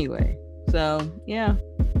 Anyway. So yeah,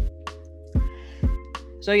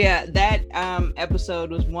 that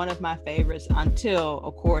episode was one of my favorites until,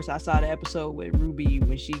 of course, I saw the episode with Ruby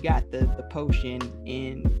when she got the potion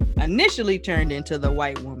and initially turned into the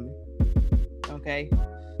white woman. Okay,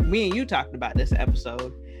 me and you talked about this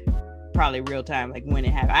episode probably real time, like when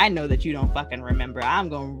it happened. I know that you don't fucking remember. I'm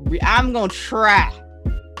gonna try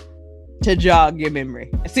to jog your memory.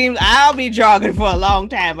 It seems I'll be jogging for a long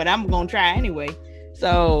time, but I'm gonna try anyway.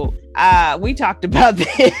 So we talked about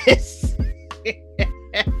this.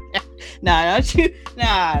 No, get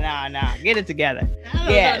it together. I don't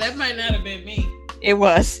know, that might not have been me. It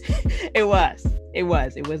was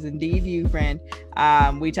indeed you, friend.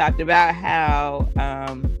 We talked about how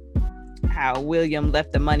William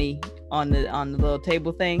left the money on the little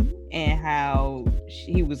table thing and how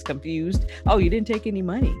he was confused. Oh, you didn't take any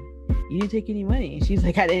money. And she's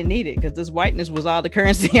like, I didn't need it because this whiteness was all the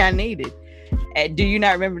currency I needed. Do you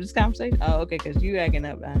not remember this conversation? Oh, okay, because you acting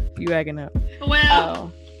up.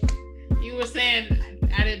 Well, you were saying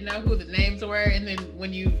I didn't know who the names were, and then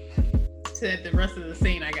when you said the rest of the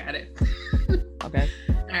scene, I got it. Okay.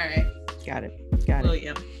 All right. Got it.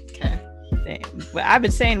 William. Okay. But I've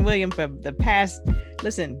been saying William for the past.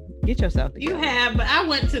 Listen, get yourself together. You have, but I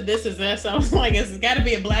went to This Is Us. I was like, it's got to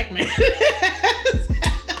be a black man.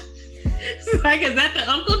 It's like, is that the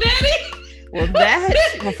Uncle Daddy? Well,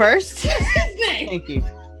 first, thank you.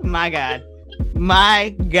 My God.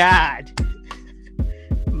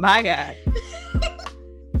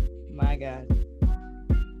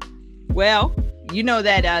 Well, you know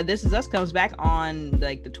that This Is Us comes back on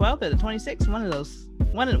like the 12th or the 26th, one of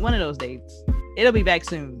those dates. It'll be back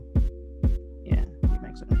soon. Yeah, it'll be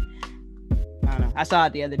back soon. I don't know. I saw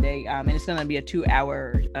it the other day, and it's gonna be a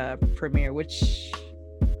 2-hour premiere, which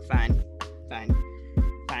fine.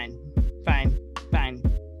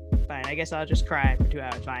 I guess I'll just cry for 2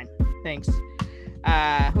 hours. Fine. Thanks.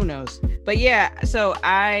 Who knows? But yeah, so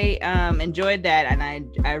I enjoyed that, and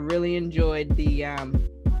I really enjoyed the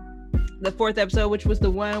fourth episode, which was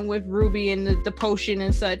the one with Ruby and the potion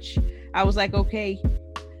and such. I was like, okay,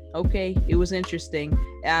 it was interesting.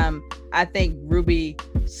 I think Ruby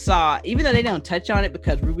saw, even though they don't touch on it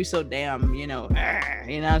because Ruby's so damn, you know what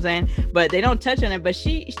I'm saying? But they don't touch on it, but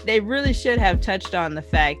they really should have touched on the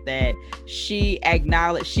fact that she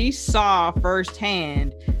saw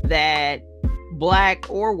firsthand that black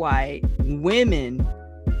or white women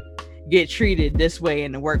get treated this way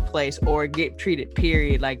in the workplace or get treated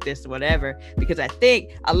period like this, whatever. Because I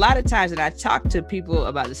think a lot of times, and I talk to people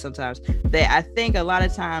about this sometimes, that I think a lot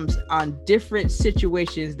of times on different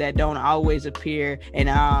situations that don't always appear and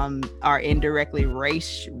are indirectly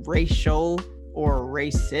racial or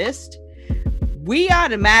racist, we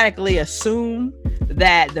automatically assume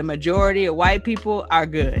that the majority of white people are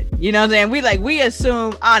good. You know what I'm saying? We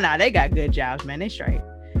assume, oh no, they got good jobs, man, they straight.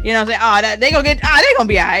 You know what I'm saying? They gonna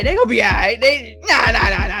be all right. They gonna be all right.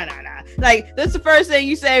 Nah. Like, that's the first thing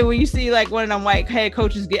you say when you see like one of them white head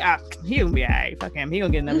coaches get out. He gonna be all right. Fuck him. He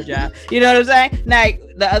gonna get another job. You know what I'm saying? Like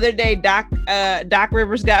the other day, Doc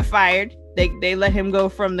Rivers got fired. They let him go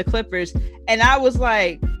from the Clippers, and I was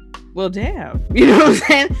like, well, damn. You know what I'm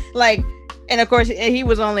saying? Like, and of course he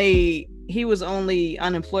was only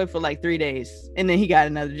unemployed for like 3 days, and then he got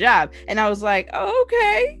another job, and I was like, oh,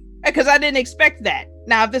 okay, because I didn't expect that.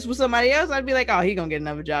 Now, if this was somebody else, I'd be like, oh, he gonna get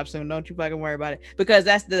another job soon. Don't you fucking worry about it. Because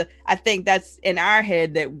I think that's in our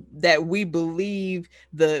head that we believe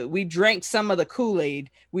we drank some of the Kool-Aid.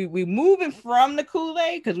 We moving from the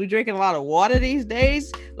Kool-Aid because we drinking a lot of water these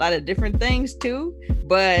days, a lot of different things too.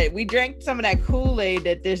 But we drank some of that Kool-Aid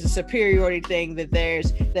that there's a superiority thing, that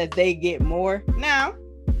they get more. Now,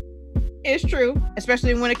 it's true,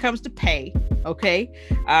 especially when it comes to pay. Okay,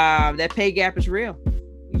 that pay gap is real.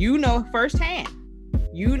 You know firsthand.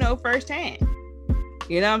 You know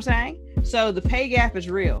what I'm saying? So the pay gap is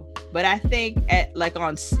real, but I think at not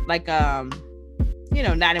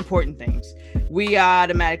important things, we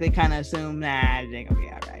automatically kind of assume, nah, they're gonna be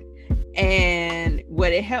all right. And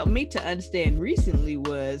what it helped me to understand recently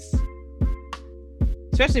was,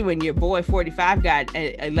 especially when your boy 45 got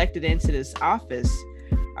elected into this office,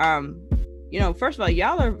 first of all,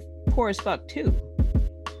 y'all are poor as fuck too.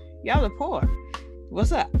 Y'all are poor.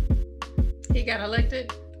 What's up? He got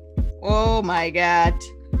elected. Oh my God.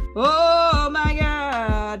 Oh my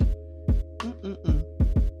God.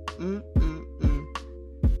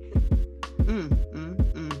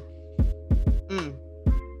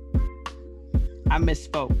 I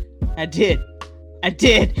misspoke. I did. I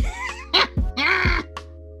did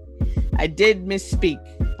misspeak.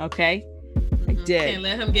 Okay? I did. Can't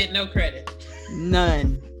let him get no credit.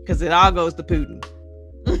 None. Because it all goes to Putin.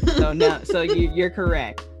 So no. So you're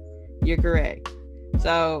correct. You're correct.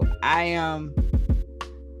 So I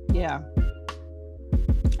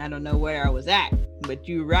don't know where I was at, but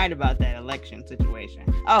you're right about that election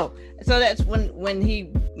situation. Oh, so that's when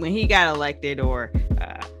he got elected, or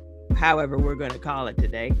however we're going to call it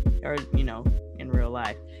today, or in real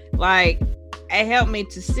life. Like, it helped me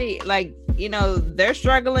to see, like, they're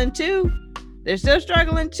struggling too. They're still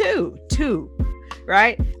struggling too,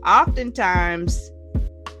 right? Oftentimes,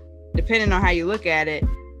 depending on how you look at it,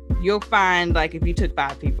 you'll find, like, if you took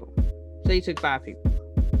 5 people, say you took 5 people,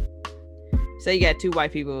 say you got 2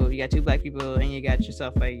 white people, you got 2 black people, and you got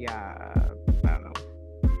yourself a, I don't know,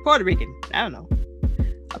 Puerto Rican, I don't know,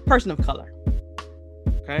 a person of color.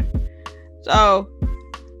 Okay. So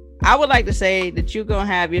I would like to say that you're going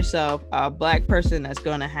to have yourself a black person that's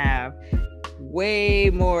going to have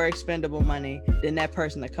way more expendable money than that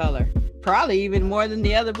person of color, probably even more than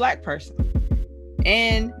the other black person,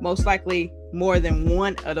 and most likely more than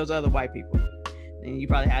one of those other white people. And you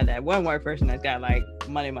probably have that one white person that's got like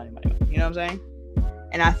money. You know what I'm saying?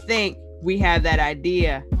 And I think we have that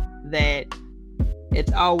idea that they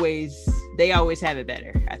always have it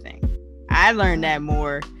better. I think I learned that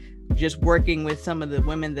more just working with some of the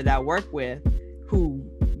women that I work with who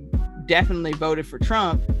definitely voted for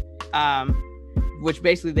Trump, which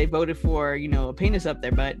basically they voted for, a penis up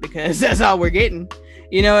their butt, because that's all we're getting.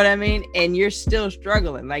 You know what I mean? And you're still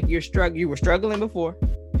struggling. Like, you were struggling before.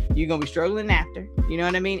 You're going to be struggling after. You know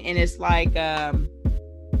what I mean? And it's like, I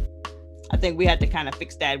think we have to kind of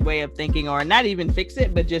fix that way of thinking, or not even fix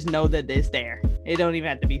it, but just know that it's there. It don't even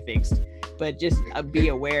have to be fixed, but just be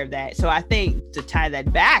aware of that. So I think to tie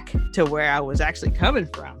that back to where I was actually coming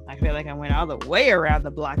from, I feel like I went all the way around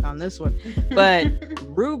the block on this one. But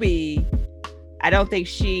Ruby, I don't think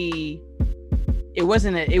it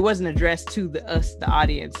wasn't addressed to the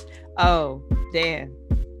audience. Oh, damn.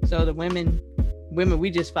 So the women, we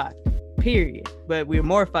just fucked, period. But we're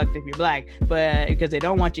more fucked if you're black, but because they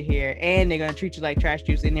don't want you here, and they're gonna treat you like trash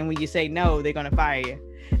juice. And then when you say no, they're gonna fire you.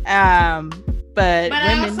 But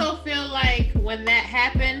I also feel like when that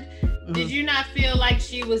happened, did you not feel like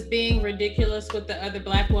she was being ridiculous with the other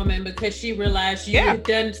black woman because she realized you had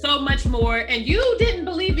done so much more, and you didn't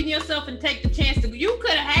believe in yourself and take the chance you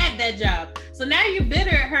could have had that job. So now you're bitter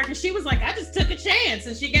at her because she was like, I just took a chance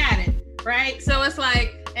and she got it, right? So it's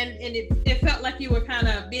like, and it felt like you were kind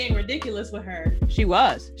of being ridiculous with her. She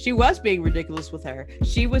was being ridiculous with her.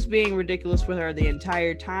 She was being ridiculous with her the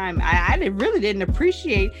entire time. I really didn't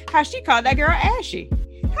appreciate how she called that girl Ashy.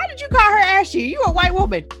 How did you call her Ashy? You a white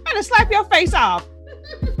woman. I'm gonna slap your face off.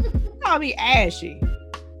 Call me Ashy.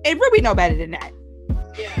 And Ruby know better than that.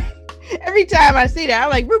 Yeah. Every time I see that, I'm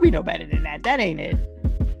like, Ruby know better than that. That ain't it.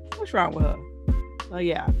 What's wrong with her? Well,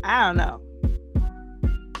 yeah, I don't know.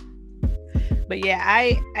 But yeah,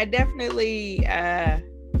 I definitely I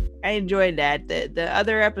enjoyed that. The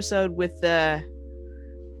other episode with I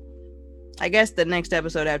guess the next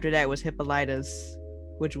episode after that was Hippolyta's,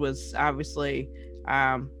 which was obviously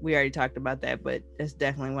we already talked about that, but it's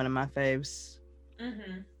definitely one of my faves.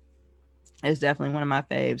 Mm-hmm. It's definitely one of my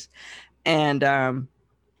faves. And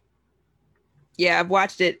yeah, I've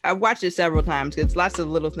watched it several times. It's lots of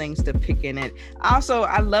little things to pick in it. Also,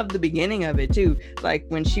 I love the beginning of it too. Like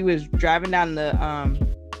when she was driving down the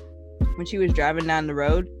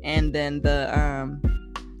road, and then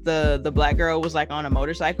the black girl was like on a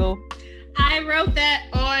motorcycle. I wrote that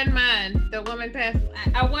on mine. The woman passed.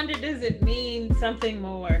 I wonder, does it mean something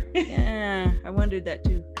more? Yeah, I wondered that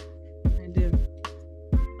too. I did.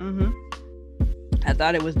 I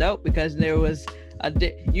thought it was dope because there was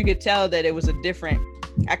you could tell that it was a different.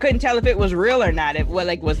 I couldn't tell if it was real or not.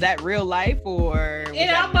 Was that real life or?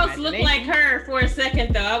 It almost looked like her for a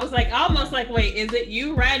second though. I was like, almost like, wait, is it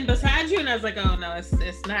you riding beside you? And I was like, oh no,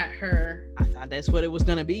 it's not her. I thought that's what it was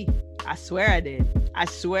gonna be. I swear I did. I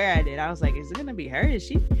was like, is it gonna be her? Is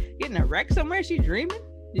she getting a wreck somewhere? Is she dreaming?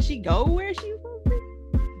 Did she go where she was supposed to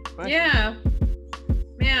be? Yeah.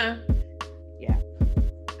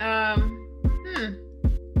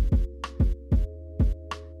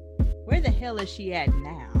 Where the hell is she at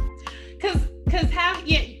now? Cause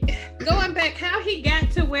going back, how he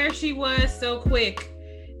got to where she was so quick,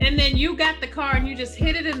 and then you got the car and you just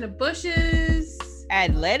hit it in the bushes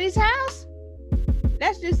at Letty's house.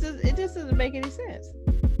 It just doesn't make any sense.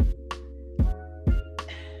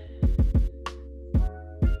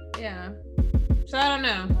 Yeah. So I don't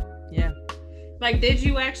know. Yeah. Like, did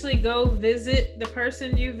you actually go visit the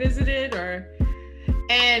person you visited,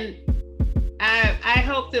 and I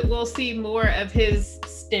hope that we'll see more of his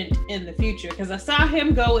stint in the future, because I saw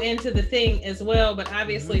him go into the thing as well, but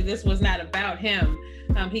obviously this was not about him.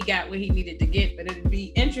 He got what he needed to get, but it'd be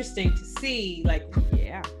interesting to see, like,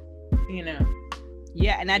 yeah,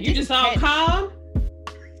 yeah. And you just all calm.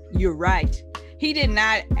 You're right. He did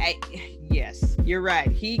not. Yes, you're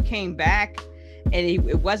right. He came back, and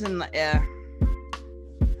it wasn't.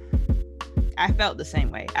 I felt the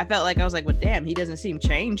same way. I felt like I was like, well, damn, he doesn't seem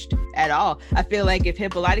changed at all. I feel like if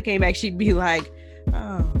Hippolyta came back, she'd be like,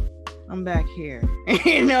 oh, I'm back here.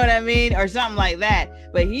 You know what I mean? Or something like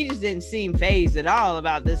that. But he just didn't seem fazed at all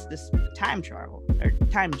about this time travel or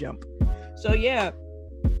time jump. So yeah,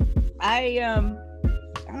 I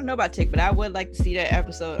don't know about Tick, but I would like to see that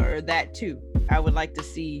episode, or that too. I would like to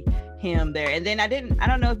see him there. And then I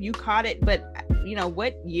don't know if you caught it, but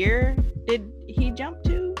what year did he jump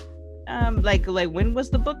to? Like when was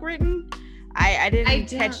the book written? I didn't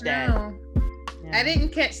catch that. Yeah. I didn't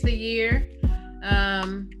catch the year.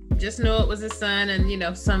 Just know it was his son,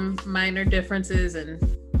 and some minor differences and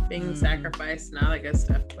being sacrificed and all that good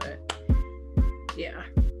stuff. But yeah,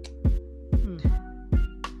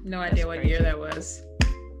 no idea what year that was.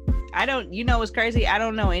 I don't. What's crazy? I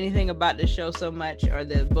don't know anything about the show so much, or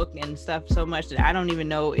the book and stuff so much, that I don't even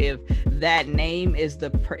know if that name is the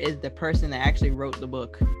person that actually wrote the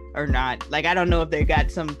book or not. Like, I don't know if they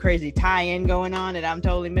got some crazy tie-in going on that I'm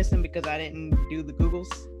totally missing because I didn't do the Googles.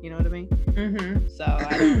 You know what I mean? Mm-hmm. So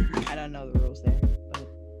I don't know the rules there. But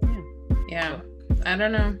yeah, I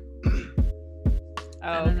don't know.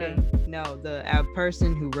 Oh, okay. No, the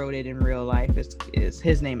person who wrote it in real life is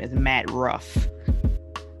his name is Matt Ruff.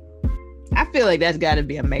 I feel like that's got to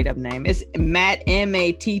be a made-up name. It's Matt,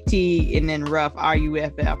 Matt, and then Ruff,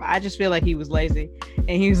 Ruff. I just feel like he was lazy, and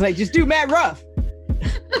he was like, just do Matt Ruff.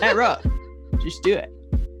 Matt Ruff. Just do it.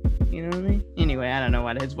 You know what I mean? Anyway, I don't know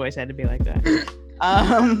why his voice had to be like that.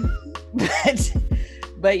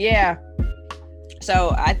 But yeah.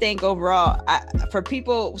 So I think overall, for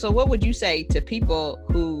people, so what would you say to people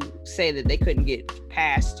who say that they couldn't get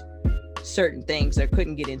past certain things or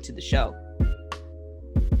couldn't get into the show?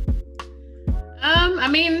 I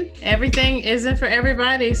mean, everything isn't for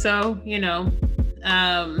everybody. So,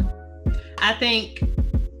 I think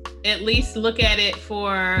at least look at it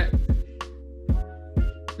for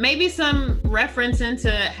maybe some reference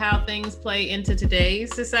into how things play into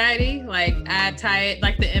today's society. Like I tie it,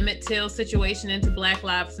 like the Emmett Till situation, into Black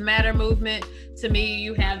Lives Matter movement. To me,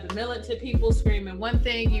 you have the militant people screaming one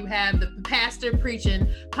thing, you have the pastor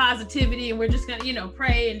preaching positivity, and we're just gonna, you know,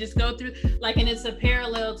 pray and just go through, like, and it's a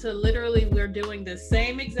parallel to literally we're doing the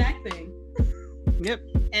same exact thing. Yep.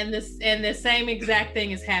 And the same exact thing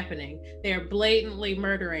is happening. They're blatantly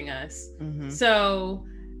murdering us. So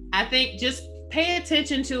I think just pay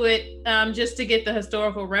attention to it, just to get the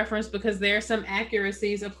historical reference, because there are some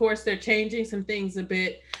accuracies. Of course, they're changing some things a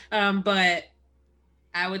bit, but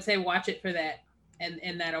I would say watch it for that,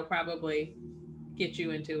 and that'll probably get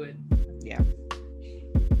you into it. Yeah,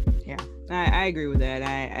 I agree with that.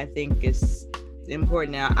 I think it's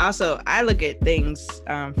important. Now also, I look at things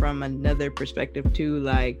from another perspective too.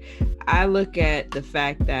 Like, I look at the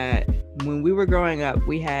fact that when we were growing up,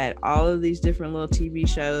 we had all of these different little TV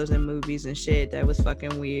shows and movies and shit that was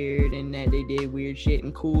fucking weird, and that they did weird shit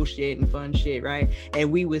and cool shit and fun shit, right?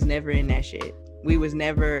 And we was never in that shit. We was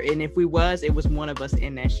never, and if we was, it was one of us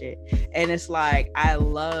in that shit. And it's like, I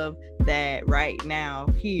love that right now,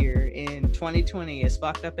 here in 2020, as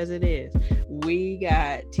fucked up as it is, we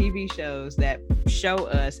got TV shows that show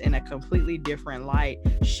us in a completely different light,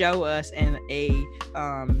 show us in a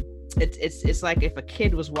it's like if a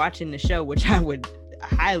kid was watching the show, which I would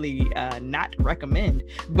highly not recommend,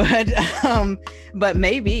 but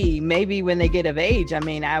maybe when they get of age, I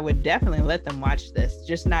mean, I would definitely let them watch this,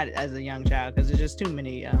 just not as a young child, because there's just too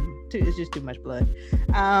many it's just too much blood.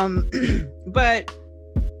 But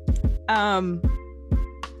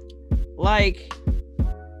like,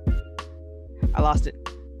 I lost it.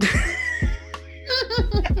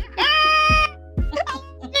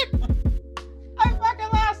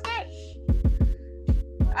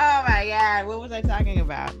 Oh my God, what was I talking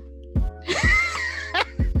about?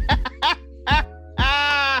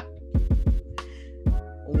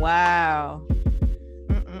 Wow.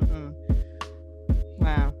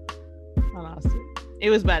 Wow. I lost it. It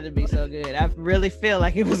was about to be so good. I really feel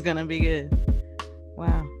like it was gonna be good.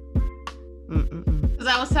 Wow. Because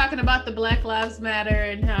I was talking about the Black Lives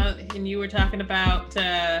Matter and you were talking about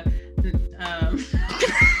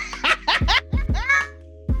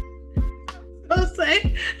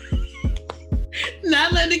say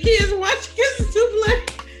not letting the kids watch Kisses to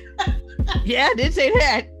Black. Yeah, I did say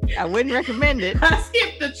that. I wouldn't recommend it. I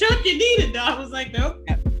skipped the chunk you needed, though. I was like, nope.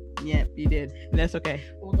 Yep, you did. That's okay.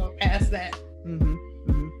 We'll go past that.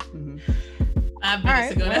 5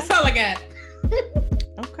 minutes ago. That's all I got.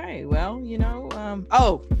 Okay, well, you know,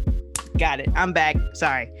 got it. I'm back.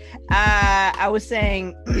 Sorry. I was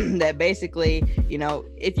saying that basically, you know,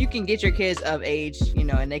 if you can get your kids of age, you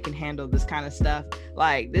know, and they can handle this kind of stuff,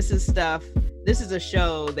 like this is a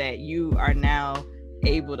show that you are now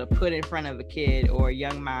able to put in front of a kid or a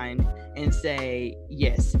young mind and say,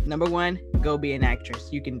 yes, number one, go be an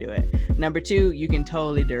actress. You can do it. Number two, you can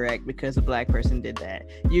totally direct because a Black person did that.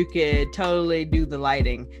 You could totally do the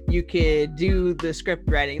lighting. You could do the script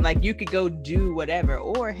writing. Like, you could go do whatever.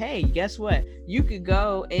 Or, hey, guess what? You could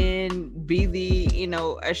go and be the, you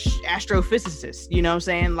know, astrophysicist, you know what I'm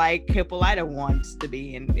saying? Like Hippolyta wants to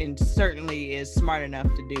be and certainly is smart enough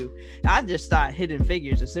to do. I just thought Hidden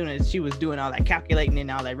Figures as soon as she was doing all that calculating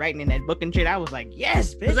and all that writing in that book and shit. I was like,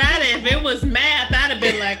 yes, bitch. If it was math, I'd have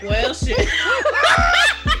been like, well, shit. You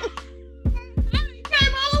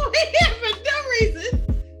came all the way here for no reason.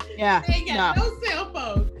 Yeah. They ain't got no cell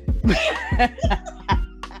phone.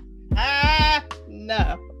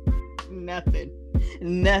 No.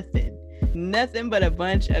 Nothing but a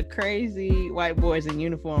bunch of crazy white boys in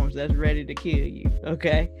uniforms that's ready to kill you.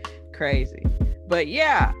 Okay? Crazy. But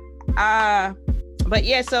yeah.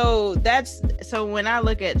 So when I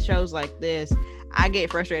look at shows like this, I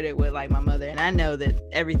get frustrated with like my mother, and I know that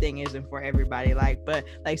everything isn't for everybody, but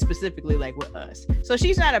specifically like with us. So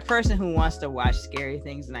she's not a person who wants to watch scary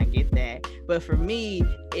things, and I get that. But for me,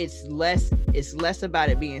 it's less about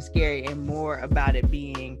it being scary and more about it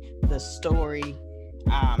being the story,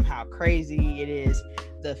 how crazy it is,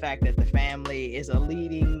 the fact that the family is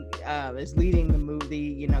leading the movie,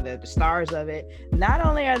 you know, the stars of it. Not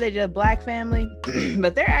only are they just Black family,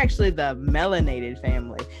 but they're actually the melanated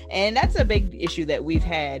family. And that's a big issue that we've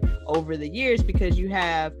had over the years, because you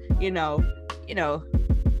have, you know,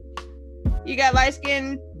 you got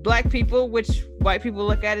light-skinned Black people, which white people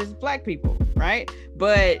look at as Black people, right?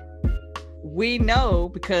 But we know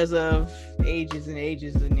because of ages and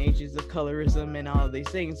ages and ages of colorism and all of these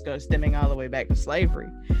things go stemming all the way back to slavery.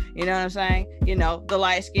 You know what I'm saying? You know, the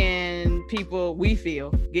light-skinned people, we feel,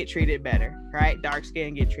 get treated better, right? Dark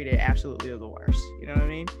skin get treated absolutely the worst. You know what I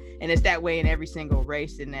mean? And it's that way in every single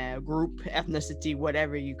race and group, ethnicity,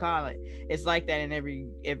 whatever you call it. It's like that in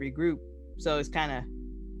every group. So it's kind of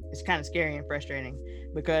scary and frustrating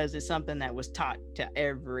because it's something that was taught to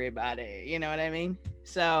everybody. You know what I mean?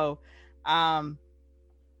 So, but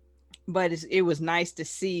it was nice to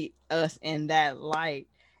see us in that light.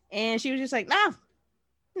 And she was just like, no,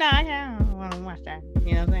 I don't want to watch that.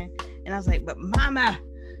 You know what I'm saying? And I was like, but Mama.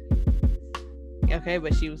 Okay,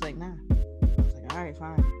 but she was like, nah. I was like, all right,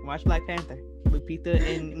 fine. Watch Black Panther. Lupita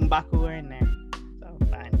and M'Baku are in there. So,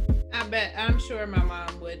 fine. I'm sure my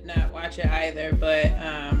mom would not watch it either, but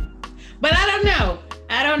I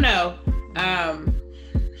don't know.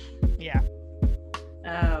 Yeah.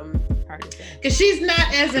 Hard to say. Because she's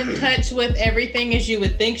not as in touch with everything as you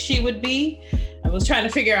would think she would be. I was trying to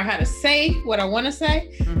figure out how to say what I want to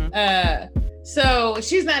say. Mm-hmm. So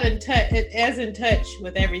she's not as in touch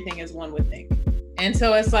with everything as one would think. And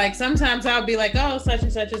so it's like, sometimes I'll be like, oh, such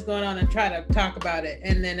and such is going on, and try to talk about it.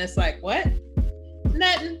 And then it's like, what?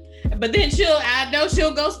 Nothing. But then I know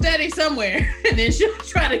she'll go study somewhere. And then she'll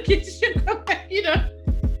try to she'll go back, you know.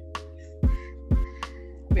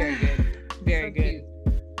 Very good. Very so good. Cute.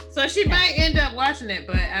 So she might end up watching it,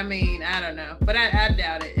 but I mean, I don't know. But I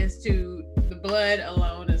doubt it. It's the blood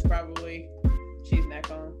alone is probably, she's not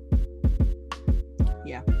going.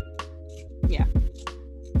 Yeah. Yeah.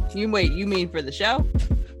 You mean for the show?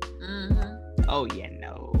 Mm-hmm. Oh, yeah,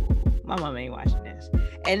 no. My mom ain't watching this.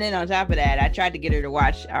 And then on top of that, I tried to get her to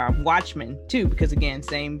watch Watchmen too, because again,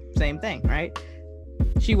 same thing, right?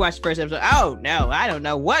 She watched the first episode. Oh, no, I don't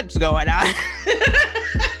know what's going on.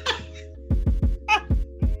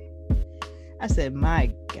 I said,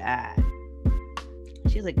 my God.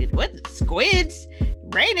 She's like, what? Squids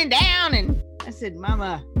raining down? And I said,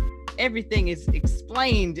 Mama, everything is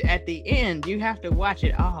explained at the end. You have to watch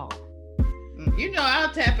it all. You know,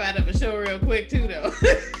 I'll tap out of a show real quick too, though.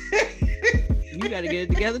 You got to get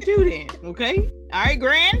it together too, then. Okay. All right,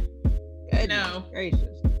 Gran. No.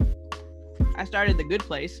 Gracious. I started The Good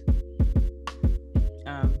Place.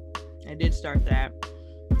 I did start that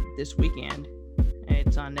this weekend.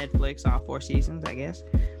 It's on Netflix, all 4 seasons, I guess.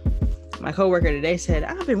 My coworker today said,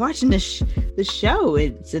 I've been watching this show.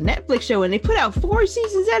 It's a Netflix show, and they put out 4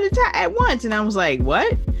 seasons at once. And I was like,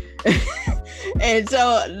 what? And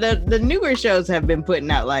so the newer shows have been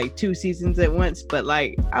putting out like 2 seasons at once, but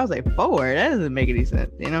like I was like 4. That doesn't make any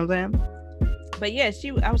sense. You know what I'm saying? But yeah,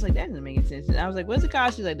 I was like, that doesn't make any sense. And I was like, what's it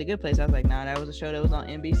called? She's like, The Good Place. I was like, no, that was a show that was on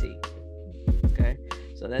NBC. Okay,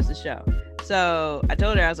 so that's the show. So I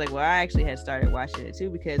told her, I was like, well, I actually had started watching it too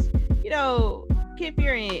because, you know, Kid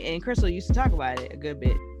Fury and Crystal used to talk about it a good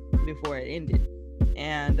bit before it ended.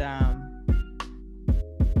 And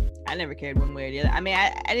I never cared one way or the other. I mean,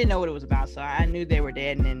 I didn't know what it was about, so I knew they were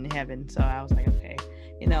dead and in heaven. So I was like, okay,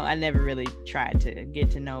 you know, I never really tried to get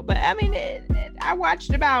to know. But I mean, I watched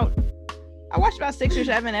about 6 or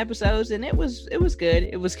 7 episodes, and it was good.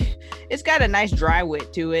 It's got a nice dry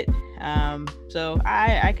wit to it. So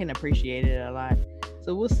I can appreciate it a lot.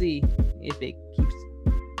 So we'll see if it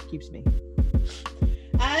keeps me.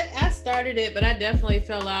 I started it, but I definitely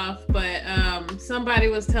fell off. But somebody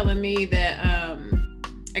was telling me that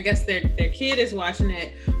I guess their kid is watching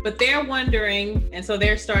it, but they're wondering, and so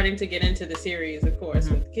they're starting to get into the series, of course,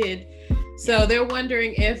 mm-hmm. with kid. So they're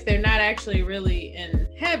wondering if they're not actually really in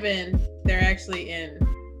heaven, they're actually in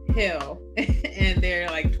hell, and they're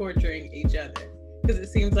like torturing each other. Because it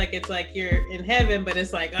seems like it's like you're in heaven, but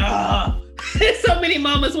it's like, oh, there's so many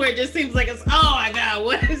moments where it just seems like it's, oh my God,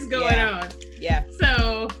 what is going on? Yeah.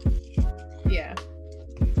 So, yeah.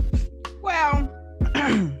 Well,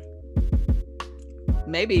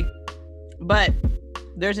 maybe, but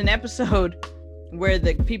there's an episode where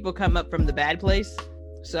the people come up from the bad place.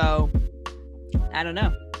 So, I don't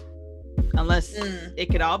know. Unless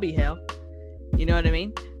it could all be hell. You know what I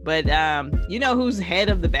mean? But you know who's head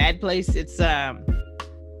of the bad place? It's the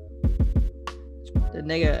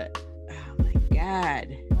nigga. Oh my God,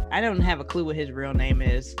 I don't have a clue what his real name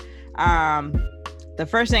is. The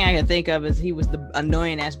first thing I can think of is he was the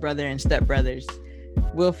annoying ass brother in Step Brothers.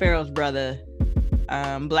 Will Ferrell's brother,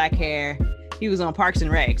 black hair. He was on Parks and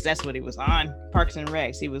Recs. That's what he was on. Parks and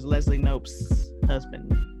Recs. He was Leslie Knope's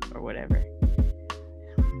husband or whatever.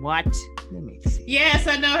 What? Let me see. Yes,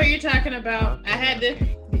 I know who you're talking about. Okay, I had to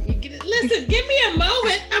listen. Give me a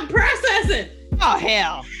moment. I'm processing. Oh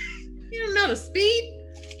hell! You don't know the speed?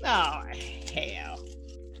 Oh hell!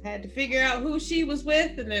 I had to figure out who she was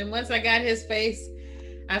with, and then once I got his face,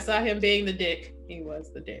 I saw him being the dick. He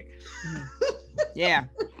was the dick. Yeah,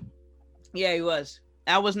 he was.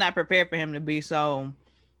 I was not prepared for him to be so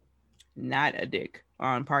not a dick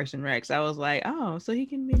on Parks and Recs. I was like, oh, so he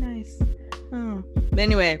can be nice. Oh. But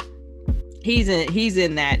anyway, he's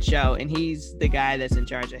in that show, and he's the guy that's in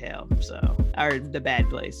charge of hell, or the bad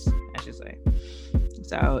place, I should say.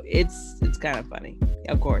 So it's kind of funny,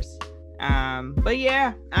 of course. But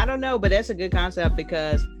yeah, I don't know, but that's a good concept,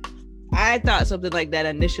 because I thought something like that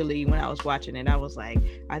initially when I was watching it. I was like,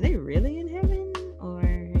 are they really in heaven, or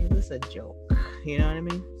is this a joke? You know what I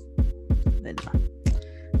mean? But no.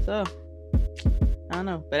 So I don't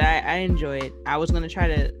know, but I enjoy it. I was gonna try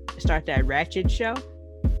to start that Ratched show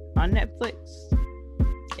on Netflix.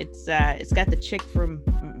 It's got the chick from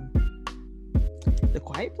The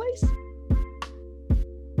Quiet Place.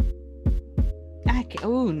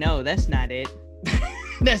 Oh no, that's not it.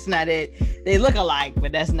 That's not it. They look alike,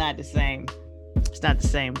 but that's not the same. It's not the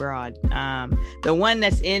same broad. The one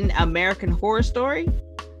that's in American Horror Story.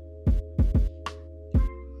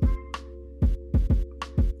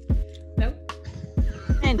 Nope.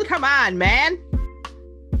 And come on, man.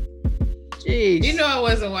 Jeez. You know I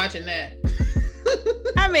wasn't watching that.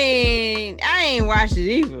 I mean, I ain't watched it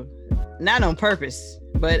either. Not on purpose.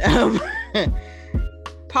 But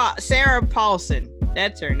Sarah Paulson.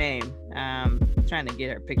 That's her name. Trying to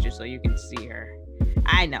get her picture so you can see her.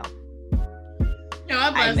 I know. No,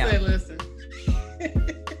 I'm about to say, listen.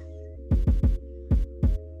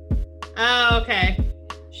 Oh, okay.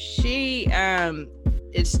 She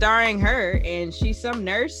it's starring her, and she's some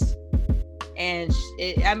nurse, and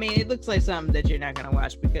it looks like something that you're not gonna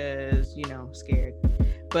watch because scared.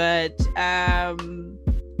 But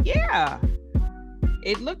yeah,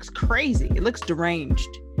 it looks crazy. It looks deranged,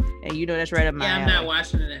 and that's right up my alley. I'm not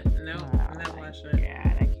watching it. No, I'm not watching it.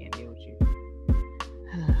 God, I can't deal with you.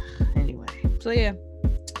 Anyway, so yeah.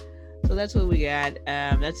 So that's what we got.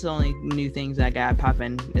 That's the only new things I got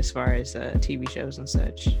popping as far as TV shows and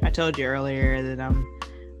such. I told you earlier that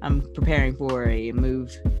I'm preparing for a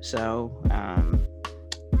move, so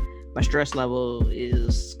my stress level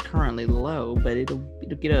is currently low, but it'll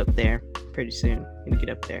get up there pretty soon. It'll get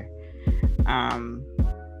up there.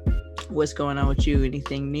 What's going on with you?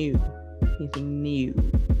 Anything new? Anything new?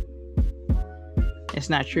 It's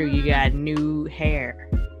not true. You got new hair.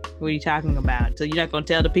 What are you talking about? So you're not going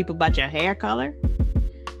to tell the people about your hair color?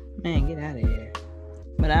 Man, get out of here.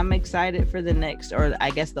 But I'm excited for the next, or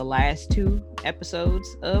I guess the last 2 episodes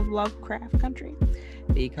of Lovecraft Country,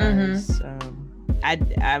 because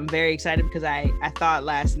I'm very excited because I thought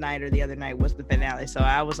last night or the other night was the finale. So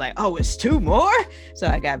I was like, oh, it's 2 more? So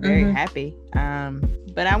I got very happy.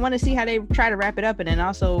 But I want to see how they try to wrap it up. And then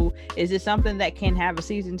also, is it something that can have a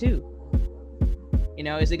season 2?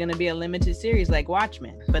 Is it going to be a limited series like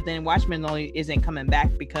Watchmen? But then Watchmen only isn't coming back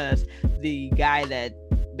because the guy that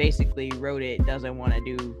basically wrote it doesn't want to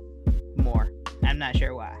do more. I'm not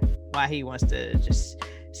sure why he wants to just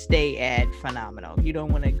stay at Phenomenal. You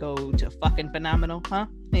don't want to go to fucking Phenomenal, huh?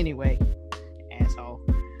 Anyway, asshole.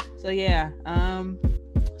 So yeah.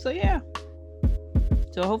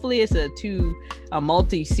 So hopefully it's a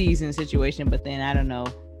multi-season situation, but then I don't know.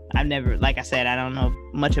 I've never, like I said, I don't know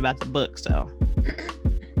much about the book, so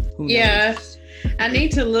who knows? Yeah, I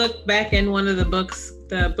need to look back in one of the book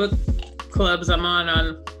clubs I'm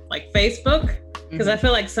on like Facebook, because I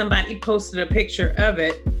feel like somebody posted a picture of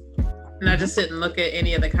it, and I just didn't look at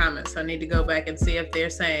any of the comments. So I need to go back and see if they're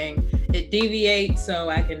saying it deviates so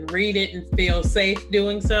I can read it and feel safe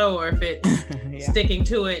doing so, or if it's sticking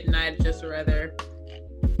to it and I'd just rather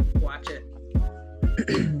watch it.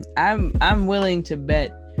 I'm willing to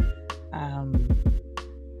bet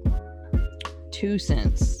 2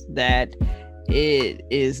 cents that it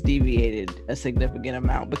is deviated a significant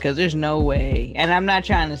amount, because there's no way, and I'm not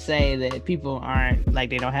trying to say that people aren't, like,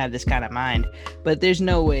 they don't have this kind of mind, but there's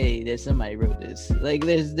no way that somebody wrote this. Like,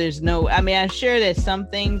 there's no, I mean, I'm sure that some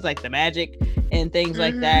things like the magic and things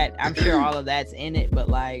like that, I'm sure all of that's in it, but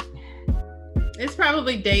like, it's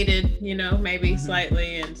probably dated, maybe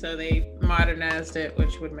slightly, and so they modernized it,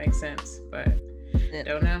 which would make sense, but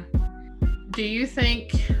don't know. Do you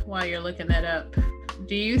think, while you're looking that up,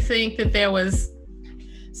 do you think that there was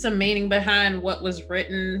some meaning behind what was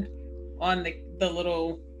written on the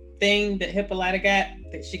little thing that Hippolyta got,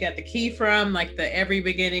 that she got the key from, like the every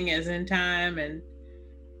beginning is in time and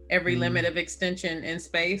every limit of extension in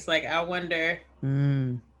space? Like, I wonder.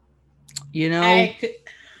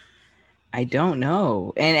 I don't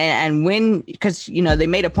know. And when, because, they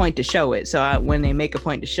made a point to show it. So when they make a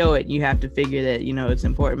point to show it, you have to figure that, it's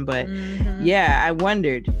important. But yeah, I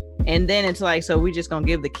wondered, And then it's like, so we just gonna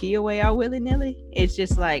give the key away all willy-nilly? It's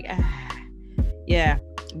just like, yeah.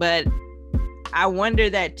 But I wonder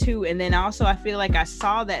that too. And then also I feel like I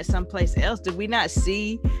saw that someplace else. Did we not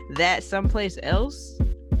see that someplace else?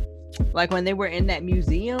 Like when they were in that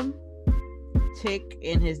museum, Tick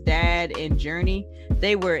and his dad and Journey,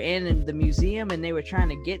 they were in the museum and they were trying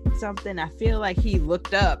to get something. I feel like he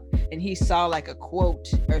looked up and he saw like a quote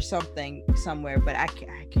or something somewhere, but I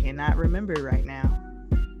cannot remember right now.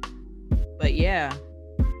 But yeah,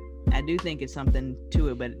 I do think it's something to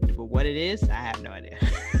it, but what it is, I have no idea.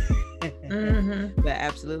 But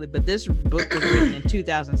absolutely. But this book was written in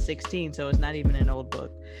 2016, so it's not even an old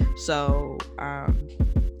book. So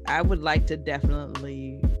I would like to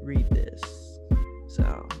definitely read this.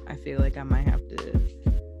 So I feel like I might have to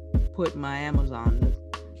put my Amazon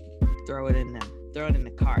to throw it in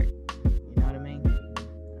the cart. You know what I mean?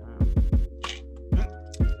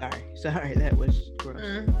 Sorry, that was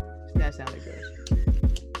gross. That sounded gross.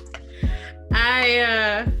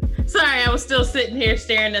 Sorry, I was still sitting here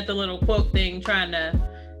staring at the little quote thing, trying to.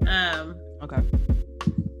 Okay.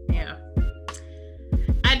 Yeah.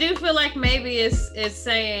 I do feel like maybe it's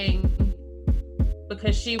saying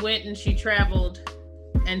because she went and she traveled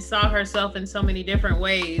and saw herself in so many different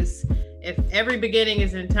ways. If every beginning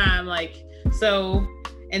is in time, like, so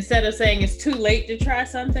instead of saying it's too late to try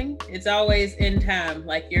something, it's always in time.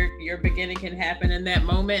 Like your beginning can happen in that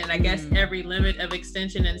moment. And I guess every limit of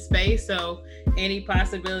extension in space. So any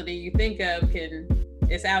possibility you think of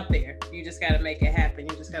it's out there. You just got to make it happen.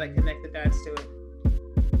 You just got to connect the dots to it.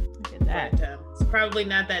 Look at that. But, it's probably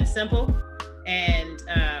not that simple. And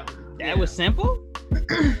that was simple?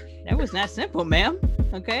 That was not simple, ma'am.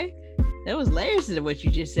 Okay? There was layers to what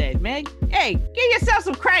you just said, man. Hey, give yourself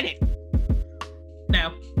some credit.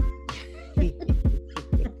 No.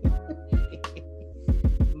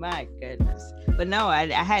 My goodness. But no, I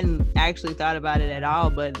hadn't actually thought about it at all,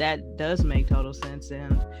 but that does make total sense.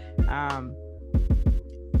 And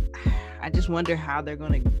I just wonder how they're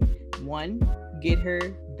going to, one, get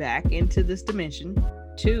her back into this dimension.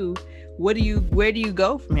 Two, where do you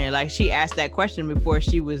go from here? Like, she asked that question before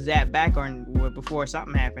she was zapped back or before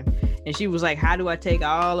something happened. And she was like, how do I take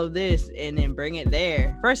all of this and then bring it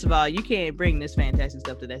there? First of all, you can't bring this fantastic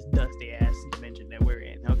stuff to that dusty ass dimension that we're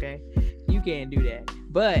in, okay? You can't do that.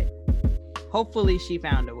 But hopefully she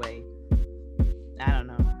found a way. I don't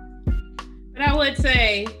know. But I would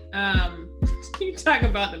say, you talk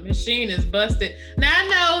about the machine is busted. Now I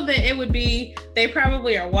know that it would be, they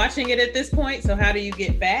probably are watching it at this point, so how do you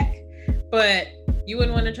get back? But you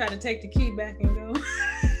wouldn't want to try to take the key back and go.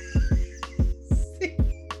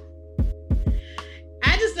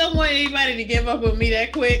 I just don't want anybody to give up on me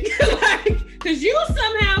that quick. Because you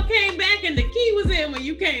somehow came back and the key was in when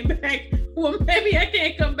you came back. Well, maybe I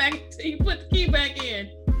can't come back until you put the key back in.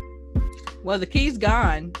 Well, the key's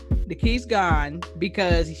gone. The key's gone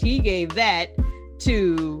because he gave that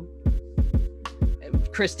to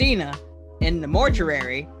Christina in the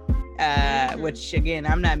mortuary, which again,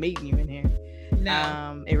 I'm not meeting you in here.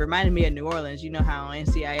 No. It reminded me of New Orleans. You know how on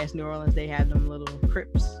NCIS New Orleans they have them little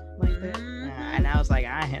crypts like that, and I was like,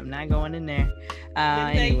 I am not going in there.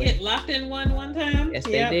 Didn't they get locked in one time? Yes,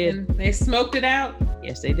 they did. And they smoked it out.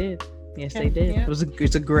 Yes, they did. Yes, they did. Yep.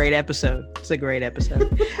 It's a great episode. It's a great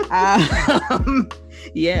episode.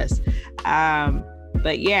 Yes.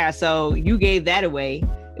 But yeah, so you gave that away,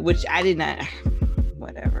 which I did not.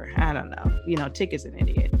 Whatever. I don't know. You know, Tick is an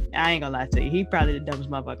idiot. I ain't gonna lie to you. He probably the dumbest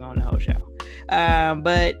motherfucker on the whole show.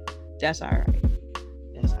 But that's all right.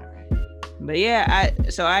 That's all right. But yeah,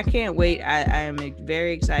 I can't wait. I am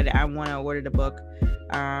very excited. I want to order the book.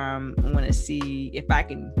 I want to see if I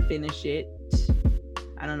can finish it.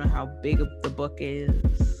 I don't know how big the book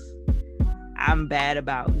is. I'm bad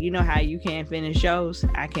about, you know how you can't finish shows?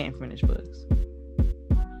 I can't finish books.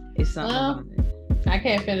 It's something. I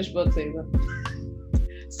can't finish books either.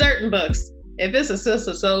 Certain books. If it's a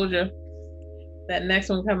Sister Soldier, that next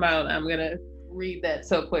one come out, I'm going to read that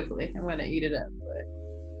so quickly. I'm going to eat it up. But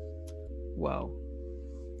Whoa.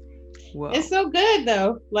 It's so good,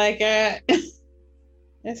 though. Like,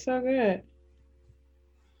 it's so good.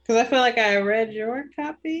 Because I feel like I read your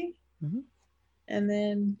copy, and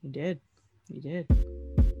then you did.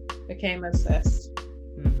 Became obsessed.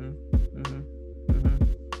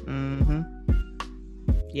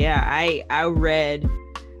 Yeah, I read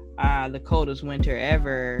The Coldest Winter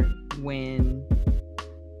Ever when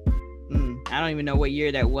I don't even know what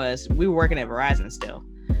year that was. We were working at Verizon still,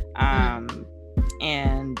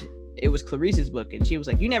 and it was Clarice's book, and she was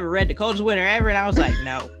like, "You never read The Coldest Winter Ever?" And I was like,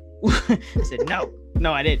 "No." I said,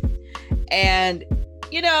 No, I didn't. And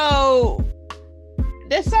you know,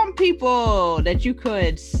 there's some people that you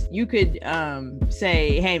could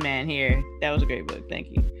say, hey man, here, that was a great book,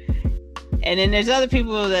 thank you. And then there's other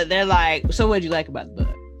people that they're like, so what'd you like about the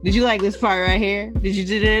book? Did you like this part right here? Did you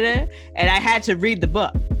do that? And I had to read the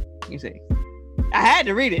book. You see, I had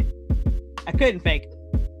to read it. I couldn't fake it.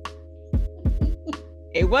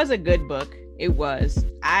 It was a good book. It was.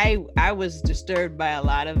 I was disturbed by a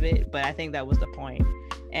lot of it, but I think that was the point.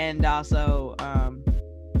 And also,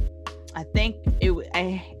 I think it was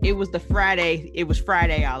Friday. It was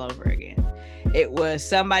Friday all over again. It was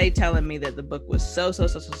somebody telling me that the book was so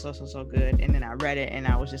good, and then I read it and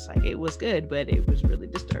I was just like, it was good, but it was really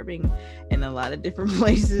disturbing in a lot of different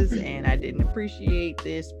places, and I didn't appreciate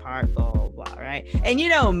this part, blah blah blah, right? And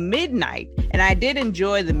Midnight, and I did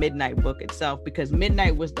enjoy the Midnight book itself, because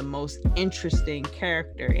Midnight was the most interesting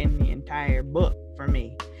character in the entire book for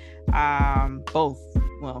me. Both,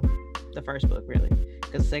 well, the first book really,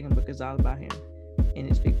 because the second book is all about him and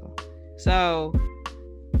his people. So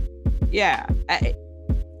yeah,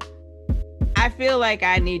 I feel like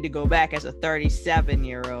I need to go back as a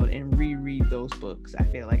 37-year-old and reread those books. I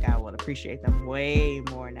feel like I would appreciate them way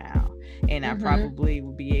more now, and I probably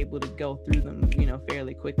will be able to go through them,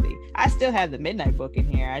 fairly quickly. I still have the Midnight book in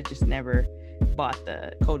here. I just never bought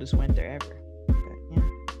the Coldest Winter ever.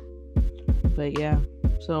 But yeah.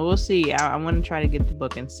 So we'll see. I want to try to get the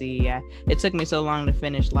book and see. It took me so long to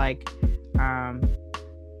finish, like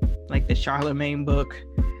the Charlemagne book.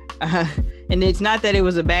 And it's not that it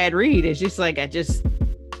was a bad read. It's just like I don't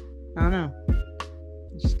know.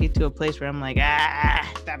 Just get to a place where I'm like,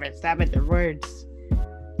 stop it, the words.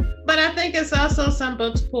 But I think it's also some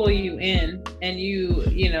books pull you in, and you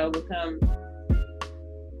become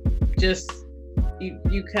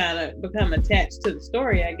you kind of become attached to the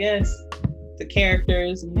story, I guess. The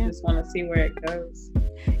characters, and you just want to see where it goes.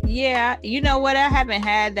 Yeah, you know what? I haven't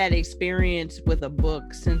had that experience with a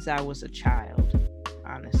book since I was a child,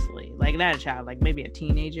 honestly. Like, not a child, like maybe a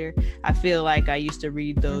teenager. I feel like I used to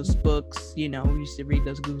read those books, we used to read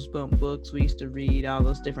those Goosebump books. We used to read all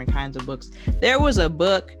those different kinds of books. There was a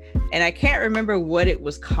book, and I can't remember what it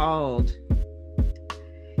was called.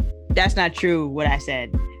 That's not true, what I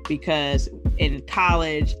said, because in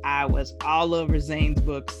college, I was all over Zane's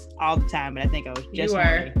books all the time, but I think I was just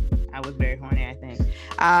horny. I was very horny, I think.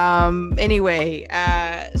 Anyway,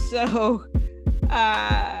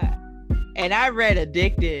 and I read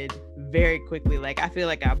Addicted very quickly. Like, I feel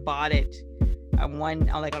like I bought it on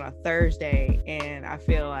a Thursday, and I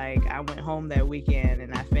feel like I went home that weekend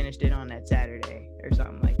and I finished it on that Saturday or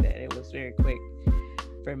something like that. It was very quick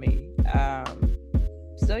for me.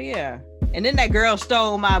 So yeah. And then that girl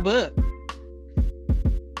stole my book.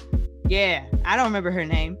 Yeah, I don't remember her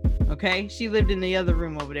name. Okay, she lived in the other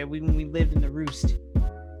room over there. When we lived in the Roost,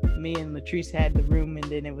 me and Latrice had the room, and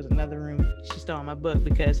then it was another room. She stole my book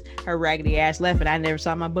because her raggedy ass left, and I never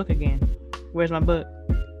saw my book again. Where's my book?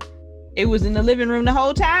 It was in the living room the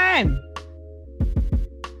whole time.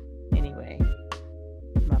 Anyway,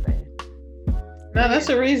 my bad. No, that's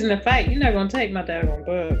a reason to fight. You're not gonna take my daggone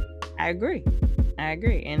book. I agree,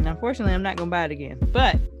 and unfortunately, I'm not gonna buy it again.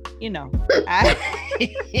 But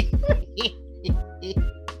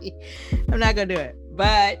I'm not gonna do it,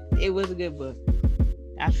 but it was a good book.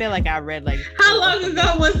 I feel like I read like. How long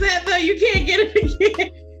ago was that though? You can't get it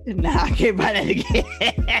again. Nah, I can't buy that again.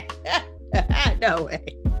 No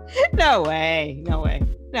way.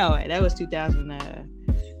 That was 2000. I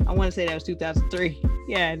want to say that was 2003.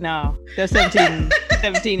 Yeah, no, that's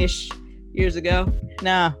 17-ish years ago.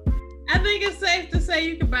 No. I think it's safe to say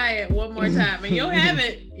you can buy it one more time, and you'll have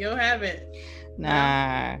it.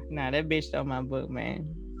 Nah, that bitch stole my book,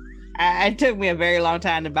 man. It took me a very long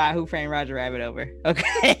time to buy Who Framed Roger Rabbit over.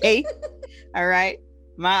 Okay. All right.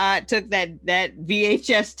 My aunt took that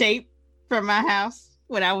VHS tape from my house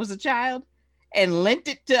when I was a child and lent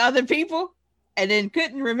it to other people and then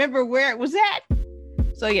couldn't remember where it was at.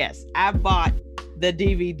 So yes, I bought the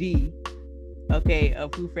DVD,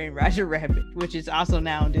 of Who Framed Roger Rabbit, which is also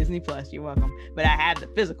now on Disney Plus. You're welcome. But I have the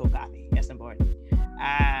physical copy. That's important.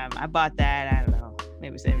 I bought that, I don't know,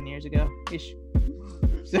 maybe 7 years ago-ish.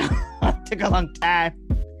 So it took a long time.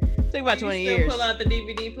 It took about 20 years. You still pull out the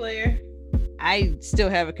DVD player? I still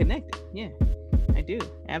have it connected. Yeah, I do.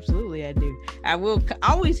 Absolutely, I do. I will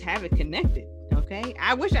always have it connected. Okay.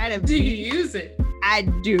 I wish I'd have. Do you use it? I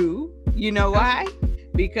do. You know why?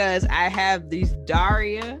 Because I have these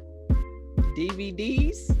Daria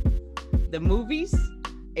DVDs, the movies.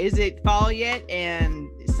 Is it fall yet? And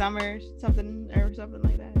summer something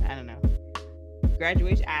like that? I don't know.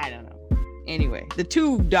 Graduation? I don't know. Anyway, the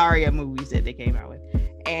 2 Daria movies that they came out with,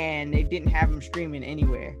 and they didn't have them streaming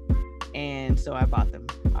anywhere, and so I bought them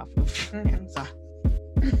off of Amazon.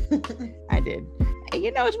 I did. And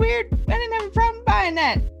it's weird. I didn't have a problem buying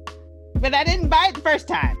that, but I didn't buy it the first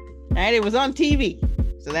time. Right? It was on TV,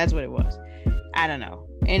 so that's what it was. I don't know.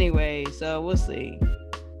 Anyway, so we'll see.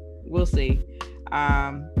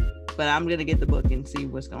 But I'm gonna get the book and see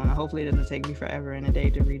what's going on. Hopefully, it doesn't take me forever and a day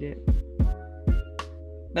to read it.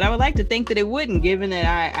 But I would like to think that it wouldn't, given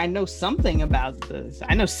that I know something about this.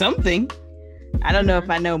 I know something. I don't know if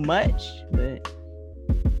I know much, but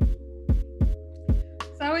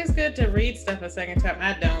it's always good to read stuff a second time.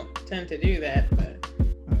 I don't tend to do that, but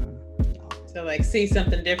to like see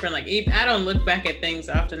something different. Like I don't look back at things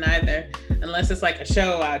often either, unless it's like a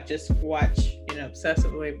show I just watch,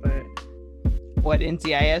 obsessively. But what,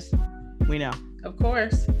 NCIS? We know. Of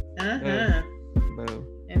course. Boo.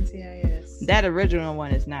 NCIS. That original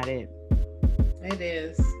one is not it. It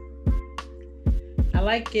is. I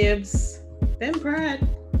like Gibbs. Then Pride.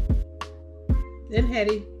 Then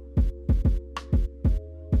Hetty.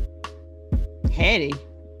 Hetty?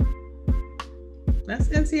 That's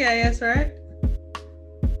NCIS, right?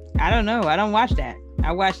 I don't know. I don't watch that.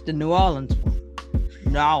 I watched the New Orleans one.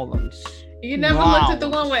 New Orleans. You never looked at the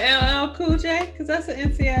one with LL Cool J? Because that's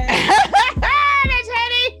an NCIS. That's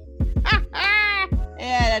Hetty.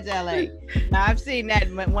 Yeah, that's LA. No, I've seen that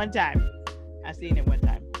one time. I've seen it one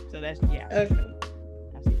time. So that's, yeah. Okay.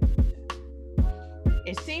 I've seen it.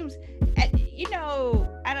 It seems,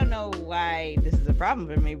 I don't know why this is a problem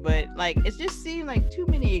for me, but like, it just seemed like too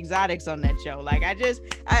many exotics on that show. Like, I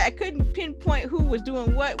couldn't pinpoint who was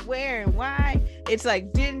doing what, where, and why. It's like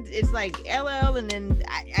LL, and then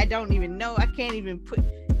I don't even know. I can't,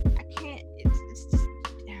 it's just,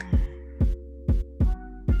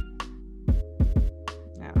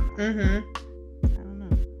 I don't know.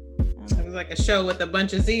 It was like a show with a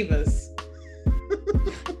bunch of Zivas.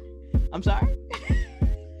 I'm sorry?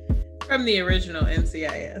 From the original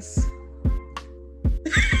NCIS.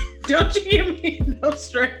 Don't you give me no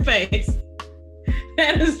straight face.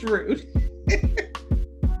 That is rude.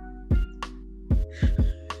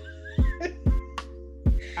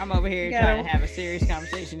 I'm over here trying to have a serious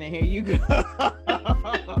conversation, and here you go.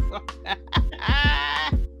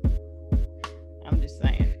 I'm just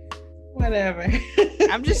saying. Whatever.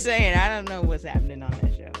 I'm just saying, I don't know what's happening on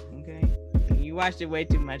that show, okay? You watched it way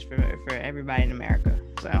too much for everybody in America,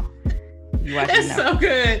 so you watched it. It's so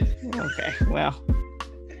good. Okay, well,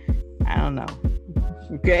 I don't know.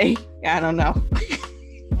 Okay, I don't know.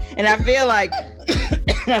 And I feel like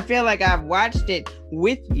I've watched it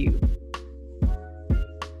with you.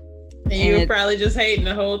 And you were probably just hating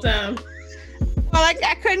the whole time. Well,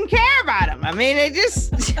 I couldn't care about him. I mean, it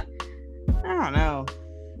just, I don't know.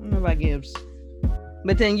 I don't know about Gibbs.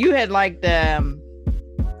 But then you had like the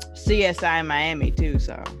CSI Miami too,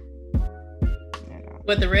 so.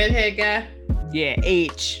 With the redhead guy? Yeah,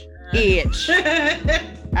 H.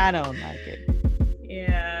 I don't like it.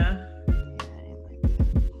 Yeah.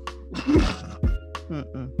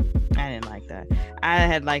 I didn't like that. I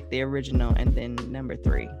had like the original and then number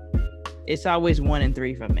 3. It's always 1 and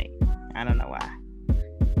 3 for me. I don't know why.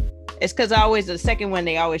 It's because the second one,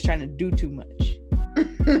 they always trying to do too much.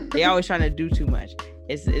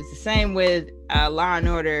 It's the same with Law and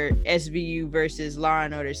Order SVU versus Law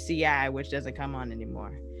and Order CI, which doesn't come on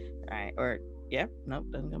anymore. Right?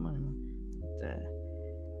 Doesn't come on anymore.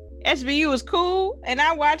 SVU was cool, and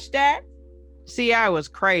I watched that. CI was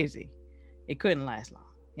crazy. It couldn't last long.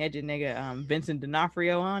 You had your nigga Vincent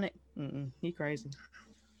D'Onofrio on it. He crazy.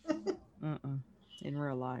 In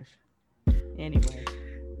real life. Anyway.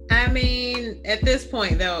 I mean, at this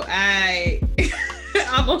point though, I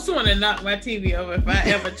almost want to knock my TV over if I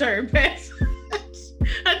ever turn past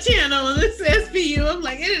a channel on this SVU. I'm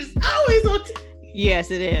like, it is always on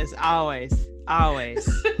Yes, it is. Always. I'm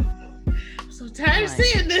so tired of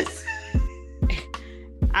seeing this.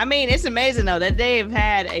 I mean, it's amazing though that they've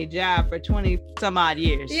had a job for 20 some odd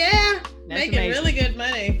years. Yeah. Making really good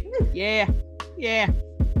money. Yeah.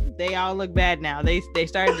 They all look bad now. They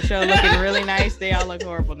started the show looking really nice. They all look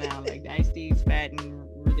horrible now. Like Ice-T's fat and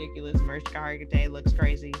ridiculous. Mariska Hargitay looks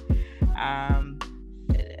crazy. I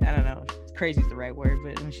don't know. Crazy is the right word,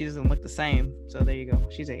 but she doesn't look the same. So there you go.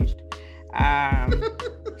 She's aged.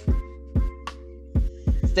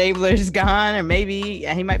 Stabler's gone, or maybe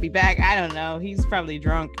he might be back. I don't know. He's probably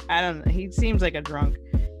drunk. I don't know. He seems like a drunk.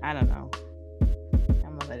 I don't know.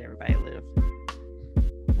 I'm gonna let everybody live.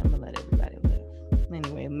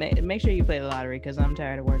 Anyway, make sure you play the lottery because I'm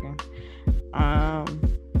tired of working.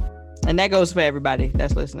 And that goes for everybody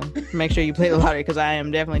that's listening. Make sure you play the lottery because I am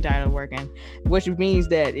definitely tired of working, which means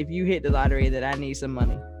that if you hit the lottery, that I need some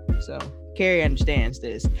money. So Carrie understands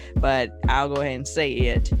this, but I'll go ahead and say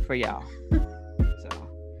it for y'all. So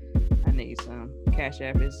I need some. Cash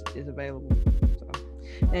App is available. So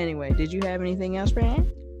anyway, did you have anything else,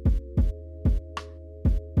 Fran?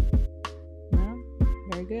 No?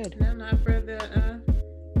 Very good. No, not for the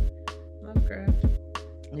Lovecraft.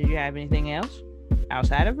 Did you have anything else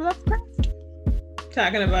outside of Lovecraft?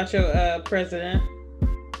 Talking about your president.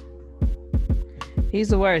 He's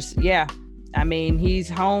the worst. Yeah. I mean, he's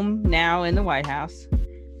home now in the White House,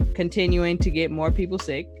 continuing to get more people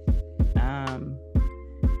sick.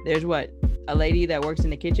 There's a lady that works in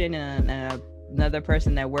the kitchen and another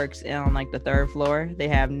person that works on like the third floor. They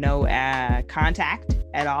have no contact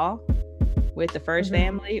at all with the first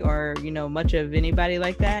family or, much of anybody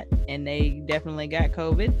like that. And they definitely got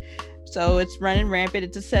COVID. So it's running rampant.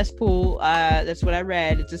 It's a cesspool. That's what I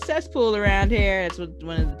read. It's a cesspool around here. That's what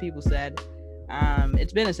one of the people said.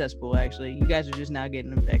 It's been a cesspool, actually. You guys are just now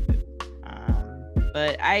getting infected.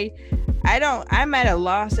 But I'm at a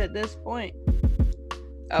loss at this point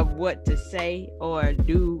of what to say or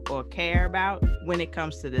do or care about when it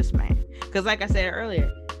comes to this man. Because like I said earlier,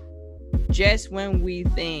 just when we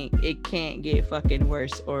think it can't get fucking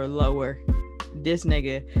worse or lower, this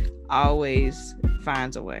nigga always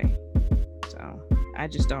finds a way. So I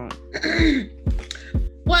just don't.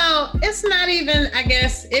 Well, it's not even, I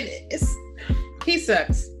guess, it's he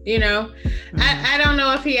sucks, I don't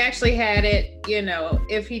know if he actually had it,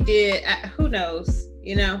 if he did, who knows,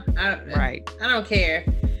 right. I don't care.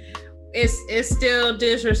 It's still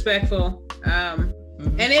disrespectful. And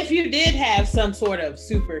if you did have some sort of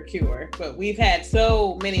super cure, but we've had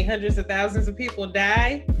so many hundreds of thousands of people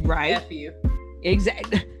die, right? F you.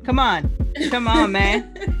 Exactly. Come on,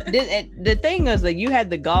 man. The thing is, like, you had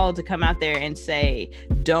the gall to come out there and say,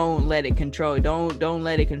 "Don't let it control. Don't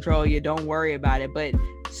let it control you. Don't worry about it." But,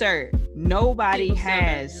 sir, nobody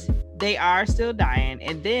has. They are still dying,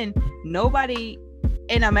 and then nobody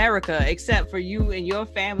in America, except for you and your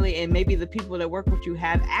family, and maybe the people that work with you,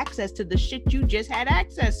 have access to the shit you just had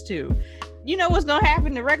access to. You know what's gonna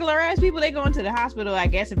happen to regular ass people? They go into the hospital, I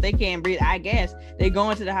guess, if they can't breathe. I guess they go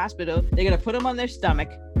into the hospital. They're gonna put them on their stomach.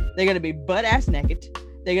 They're gonna be butt ass naked.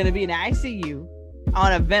 They're gonna be in the ICU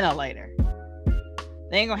on a ventilator.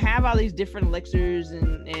 They ain't gonna have all these different elixirs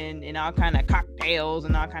and all kind of cocktails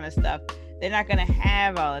and all kind of stuff. They're not gonna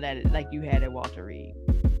have all of that like you had at Walter Reed.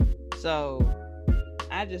 So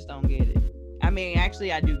I just don't get it. I mean,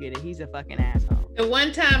 actually, I do get it. He's a fucking asshole. The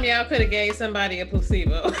one time y'all could have gave somebody a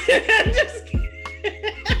placebo. just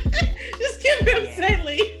give him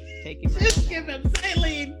saline. Take him just give him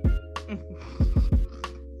saline.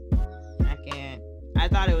 I can't. I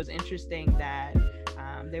thought it was interesting that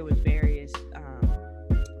there was various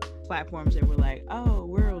platforms that were like, "Oh,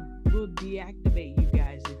 we'll deactivate you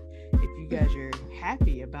guys if you guys are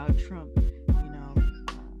happy about Trump,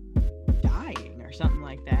 dying or something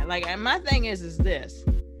like that." Like, and my thing is this.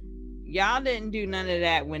 Y'all didn't do none of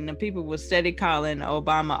that when the people was steady calling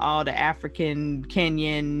Obama all the African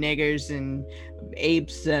Kenyan niggers and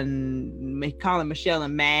apes and calling Michelle a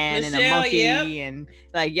man and a monkey. Yep. And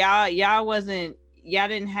like y'all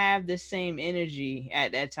didn't have the same energy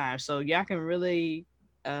at that time. So y'all can really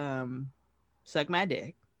suck my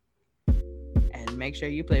dick and make sure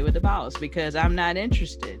you play with the balls, because I'm not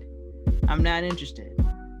interested.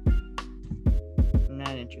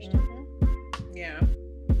 Yeah.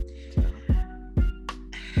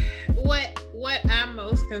 What I'm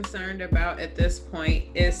most concerned about at this point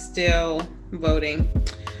is still voting.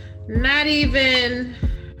 Not even,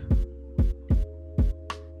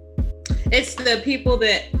 it's the people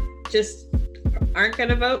that just aren't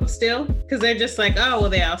gonna vote still, because they're just like, oh well,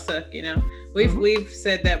 they all suck, we've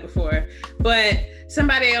said that before. But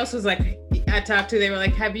somebody else was like, I talked to, they were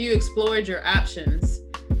like, have you explored your options?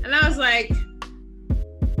 And I was like,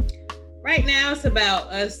 right now it's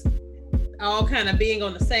about us all kind of being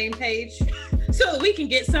on the same page so that we can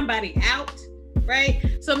get somebody out, right?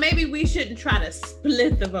 So maybe we shouldn't try to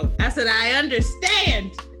split the vote. I said, I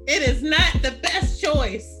understand it is not the best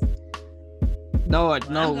choice. No, it's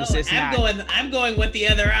not. I'm going with the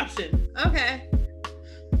other option. Okay.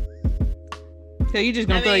 So you just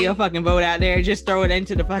gonna throw your fucking vote out there, just throw it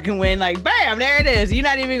into the fucking wind, like bam, there it is. You're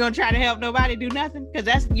not even gonna try to help nobody do nothing, because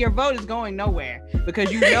that's your vote is going nowhere,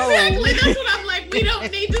 because you know. Exactly. That's what I'm like. We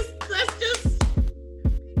don't need to. Let's just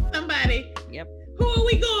somebody. Yep. Who are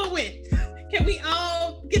we going with? Can we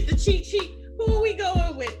all get the cheat sheet? Who are we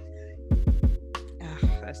going with?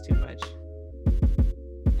 That's too much.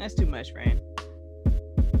 That's too much, Fran.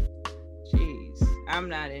 Jeez, I'm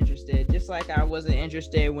not interested. Just like I wasn't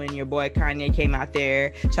interested when your boy Kanye came out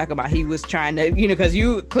there talking about he was trying to, because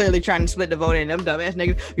you clearly trying to split the vote, and them dumbass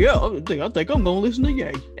niggas. Yeah, I think I'm gonna listen to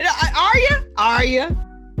Ye. Are you?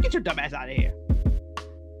 Get your dumb ass out of here.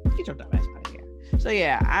 Get your dumb ass out of here. So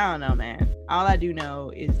yeah, I don't know, man. All I do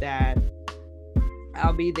know is that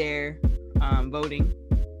I'll be there voting.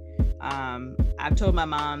 I've told my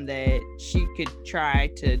mom that she could try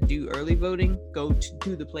to do early voting, go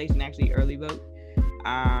to the place and actually early vote.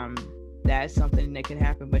 That's something that could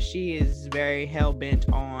happen, but she is very hell-bent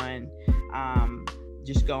on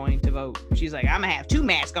just going to vote. She's like, I'm gonna have 2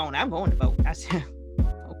 masks on, I'm going to vote. I said,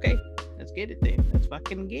 okay, let's get it then. Let's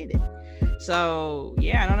fucking get it. So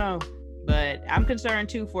yeah, I don't know, but I'm concerned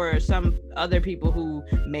too for some other people who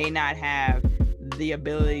may not have the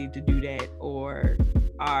ability to do that or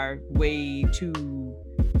are way too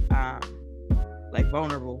like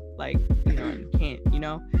vulnerable, like, you know, you can't, you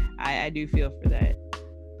know. I do feel for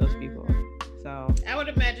those people. So I would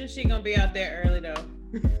imagine she gonna be out there early though.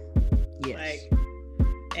 Yes. Like,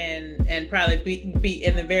 and probably be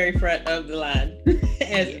in the very front of the line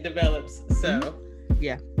as it develops. So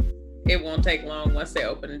yeah, it won't take long once they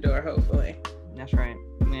open the door, hopefully. That's right.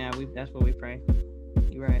 Yeah, that's what we pray.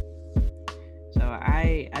 You're right. So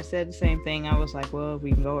I said the same thing. I was like, well, if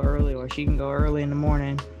we can go early or she can go early in the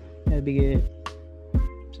morning, that'd be good.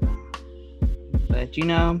 So, but you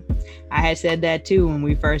know, I had said that too when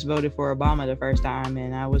we first voted for Obama the first time,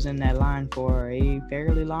 and I was in that line for a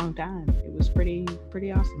fairly long time. It was pretty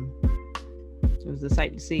awesome. It was a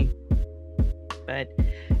sight to see. But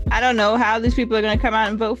I don't know how these people are going to come out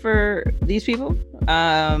and vote for these people.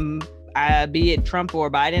 Be it Trump or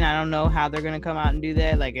Biden, I don't know how they're going to come out and do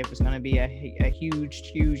that. Like, if it's going to be a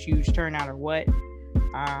huge turnout or what.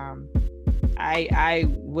 I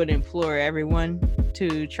would implore everyone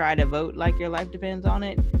to try to vote like your life depends on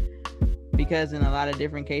it, because in a lot of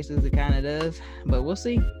different cases it kind of does, but we'll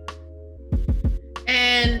see.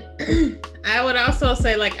 And I would also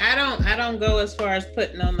say, like, I don't go as far as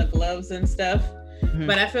putting on the gloves and stuff,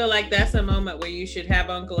 but I feel like that's a moment where you should have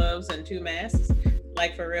on gloves and 2 masks,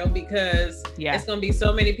 like, for real, because it's gonna be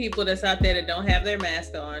so many people that's out there that don't have their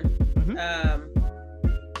mask on.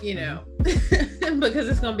 You know, because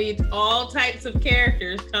it's gonna be all types of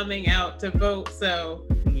characters coming out to vote. So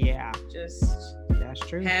yeah, just that's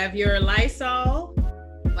true. Have your Lysol,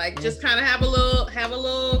 like, just kind of have a little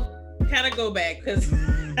kind of go back, because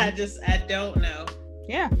I don't know.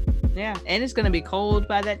 Yeah, and it's gonna be cold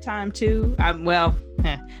by that time too.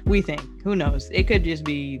 We think, who knows? It could just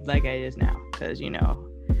be like it is now, because, you know,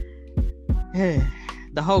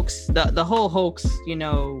 the hoax, the whole hoax, you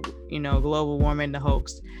know, global warming, the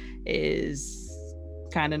hoax is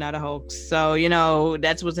kind of not a hoax. So, you know,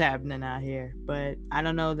 that's what's happening out here. But I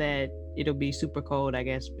don't know that it'll be super cold, I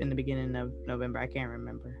guess, in the beginning of November. I can't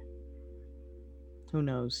remember. Who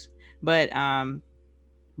knows? But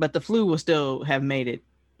the flu will still have made it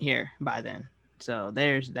here by then. So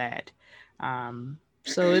there's that.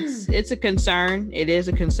 So it's a concern. It is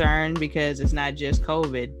a concern because it's not just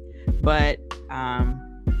COVID, but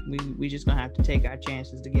we just gonna have to take our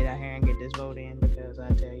chances to get out here and get this vote in, because I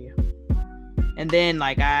tell you. And then,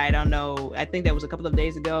 like, I don't know, I think that was a couple of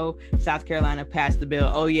days ago, South Carolina passed the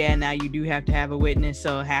bill. Oh yeah, now you do have to have a witness.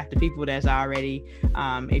 So half the people that's already,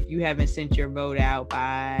 if you haven't sent your vote out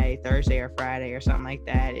by Thursday or Friday or something like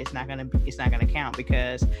that, it's not gonna count,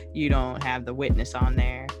 because you don't have the witness on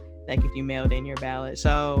there, like if you mailed in your ballot.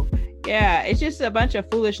 So yeah, it's just a bunch of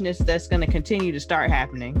foolishness that's gonna continue to start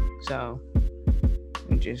happening. So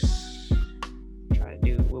we just try to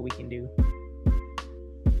do what we can do.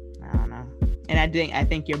 I don't know. And I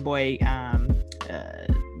think your boy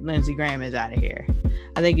Lindsey Graham is out of here.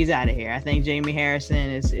 I think he's out of here. I think Jamie Harrison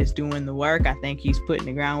is doing the work. I think he's putting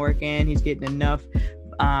the groundwork in. He's getting enough.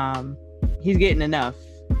 He's getting enough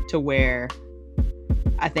to where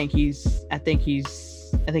I think he's out of here.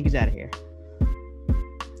 I think he's out of here.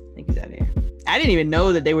 I didn't even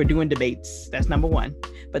know that they were doing debates. That's number one.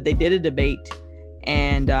 But they did a debate,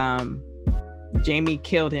 and Jamie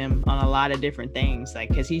killed him on a lot of different things, like,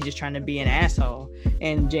 because he's just trying to be an asshole,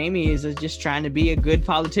 and Jamie is just trying to be a good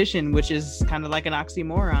politician, which is kind of like an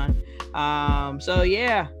oxymoron. So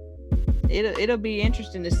yeah, it'll be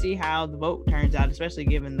interesting to see how the vote turns out, especially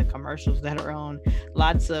given the commercials that are on.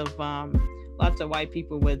 Lots of white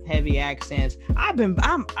people with heavy accents.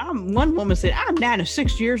 One woman said, I'm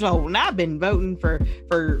 96 years old and I've been voting for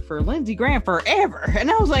Lindsey Graham forever. And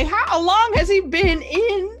I was like, how long has he been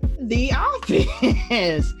in the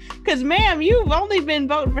office? Because, ma'am, you've only been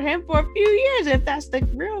voting for him for a few years, if that's the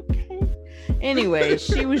real case. Anyway,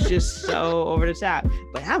 she was just so over the top.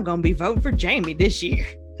 But I'm gonna be voting for Jamie this year.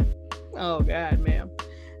 Oh God, ma'am.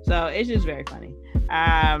 So it's just very funny.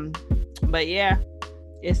 But yeah,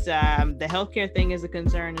 it's the healthcare thing is a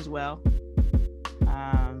concern as well.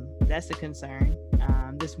 That's a concern.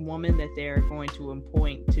 This woman that they're going to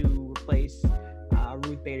appoint to replace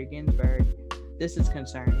Ruth Bader Ginsburg. This is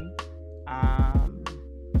concerning.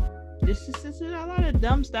 This is a lot of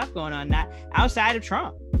dumb stuff going on, not outside of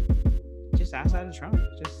Trump, just outside of Trump,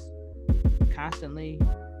 just constantly,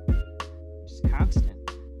 just constant.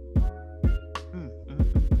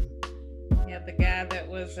 Yeah, the guy that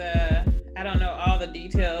was, I don't know all the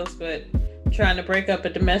details, but trying to break up a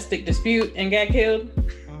domestic dispute and got killed.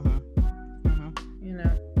 You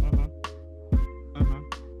know.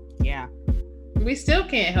 Yeah. We still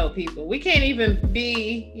can't help people. We can't even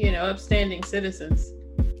be, upstanding citizens.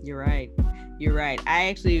 You're right. I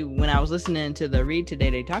actually, when I was listening to the read today,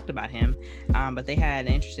 they talked about him, but they had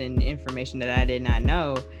interesting information that I did not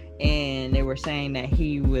know. And they were saying that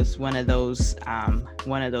he was one of those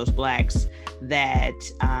blacks that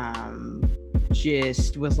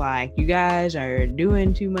just was like, you guys are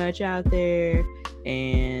doing too much out there.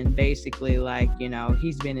 And basically, like,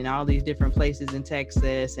 he's been in all these different places in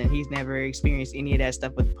Texas and he's never experienced any of that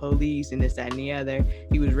stuff with police and this, that, and the other.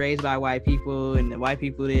 He was raised by white people and the white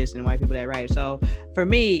people this and white people that, right? So for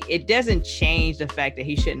me, it doesn't change the fact that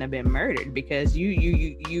he shouldn't have been murdered, because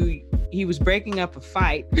he was breaking up a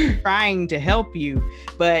fight, trying to help you,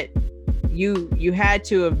 but you had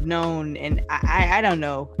to have known, and I don't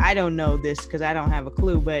know this because I don't have a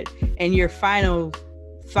clue, but in your final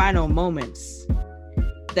moments,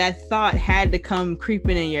 that thought had to come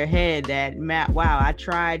creeping in your head that, wow, I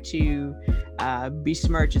tried to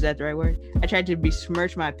besmirch, is that the right word? I tried to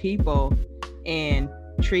besmirch my people and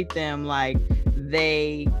treat them like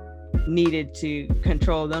they needed to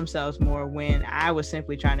control themselves more when I was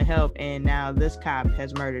simply trying to help, and now this cop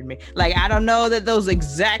has murdered me. Like, I don't know that those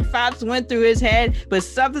exact thoughts went through his head, but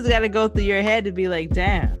something's got to go through your head to be like,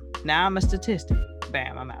 damn, now I'm a statistic.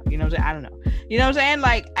 Bam, I'm out. You know what I'm saying? I don't know. You know what I'm saying?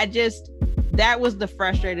 Like, that was the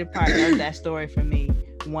frustrating part of that story for me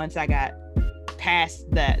once I got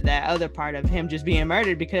past that other part of him just being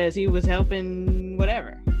murdered because he was helping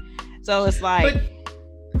whatever. So it's like,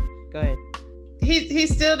 go ahead. He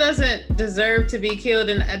still doesn't deserve to be killed,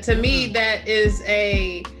 and to me that is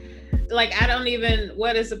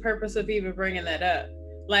what is the purpose of even bringing that up?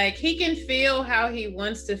 Like, he can feel how he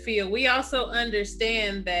wants to feel. We also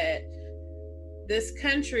understand that this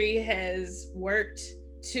country has worked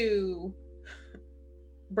to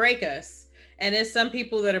break us, and there's some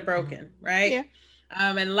people that are broken, right? Yeah.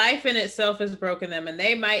 And life in itself has broken them, and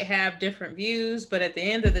they might have different views, but at the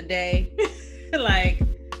end of the day, like,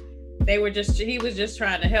 he was just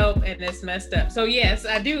trying to help, and it's messed up. So yes,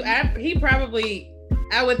 I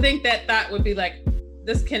would think that thought would be like,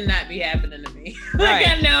 this cannot be happening to me. Like,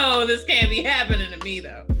 right. I know this can't be happening to me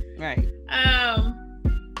though. Right.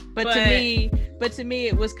 But to me,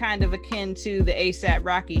 it was kind of akin to the ASAP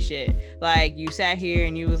Rocky shit. Like, you sat here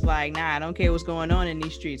and you was like, nah, I don't care what's going on in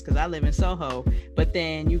these streets because I live in Soho. But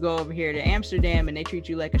then you go over here to Amsterdam and they treat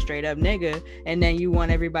you like a straight up nigga. And then you want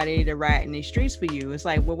everybody to riot in these streets for you. It's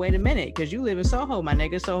like, well, wait a minute, because you live in Soho, my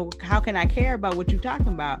nigga. So how can I care about what you're talking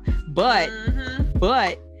about? But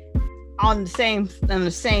on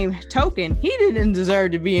the same token, he didn't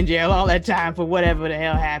deserve to be in jail all that time for whatever the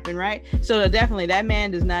hell happened, right? So definitely, that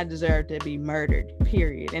man does not deserve to be murdered,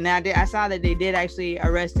 period. And I saw that they did actually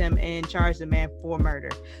arrest him and charge the man for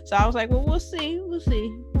murder. So I was like, well, we'll see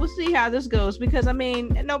how this goes, because I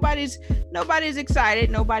mean, nobody's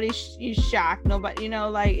excited, nobody's shocked, nobody,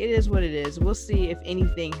 like, it is what it is. We'll see if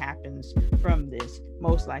anything happens from this.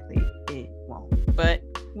 Most likely it won't, but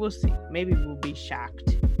we'll see. Maybe we'll be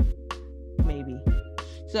shocked. Maybe.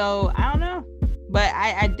 So I don't know, but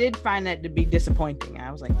I did find that to be disappointing.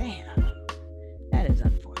 I was like, damn, that is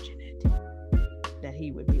unfortunate that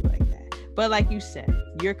he would be like that. But like you said,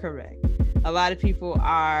 you're correct. A lot of people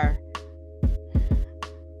are,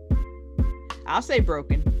 I'll say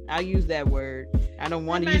broken. I'll use that word. I don't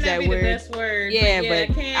want to use that word. The best word. Yeah,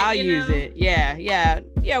 but I'll use it. Yeah.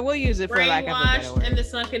 We'll use it for lack of a better word. In the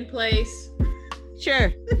sunken place.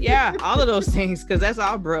 Sure. Yeah, all of those things, because that's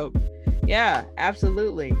all broke. Yeah,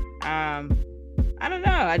 absolutely. I don't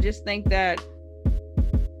know. I just think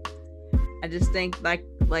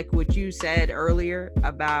like what you said earlier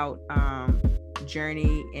about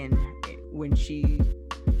Journey, and when she's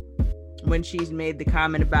made the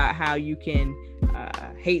comment about how you can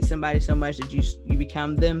hate somebody so much that you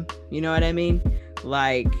become them. You know what I mean?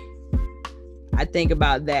 Like, I think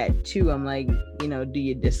about that too. I'm like, do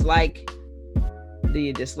you dislike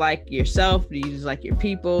yourself? Do you dislike your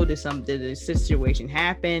people? Did the situation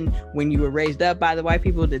happen when you were raised up by the white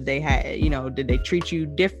people? Did they did they treat you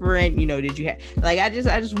different? Did you have, like, I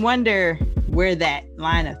just wonder where that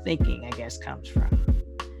line of thinking, I guess, comes from.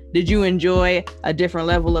 Did you enjoy a different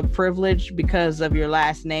level of privilege because of your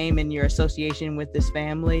last name and your association with this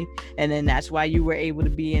family? And then that's why you were able to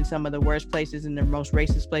be in some of the worst places and the most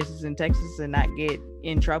racist places in Texas and not get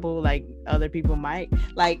in trouble like other people might?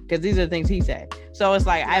 Like, because these are the things he said. So it's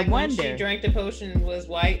like I wonder. When she drank the potion was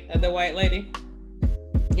white, the white lady.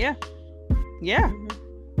 Yeah.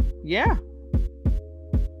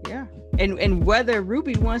 And whether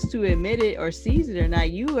Ruby wants to admit it or sees it or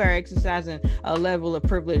not, you are exercising a level of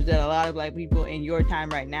privilege that a lot of Black people in your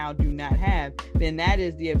time right now do not have. Then that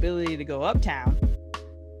is the ability to go uptown.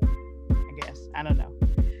 I guess. I don't know.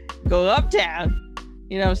 Go uptown,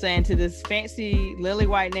 you know what I'm saying, to this fancy lily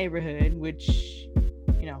white neighborhood, which,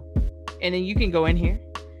 you know, and then you can go in here.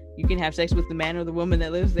 You can have sex with the man or the woman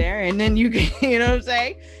that lives there, and then you can, you know what I'm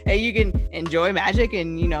saying? And you can enjoy magic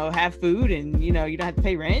and, you know, have food and, you know, you don't have to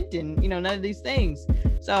pay rent and, you know, none of these things.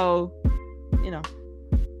 So, you know,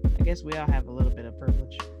 I guess we all have a little bit of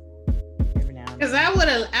privilege every now and then. Because I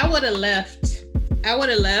would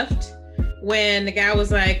have left when the guy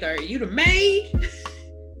was like, "Are you the maid?"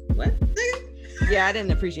 What? Yeah, I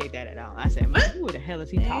didn't appreciate that at all. I said, "Man, who the hell is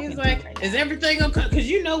he talking He's like, to right is now? everything okay? Because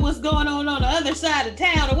you know what's going on the other side of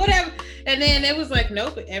town or whatever." And then it was like,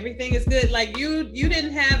 nope, everything is good. Like you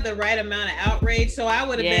didn't have the right amount of outrage. So I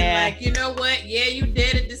would have been like, you know what? Yeah, you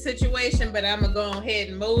did it, the situation, but I'm going to go ahead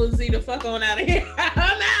and mosey the fuck on out of here.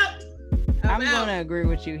 I'm out. I'm going to agree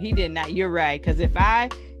with you. He did not. You're right. Because if I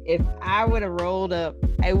would have rolled up,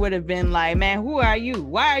 it would have been like, man, who are you?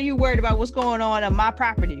 Why are you worried about what's going on my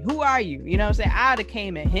property? Who are you? You know what I'm saying? I would have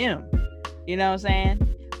came at him. You know what I'm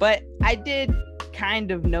saying? But I did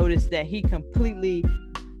kind of notice that he completely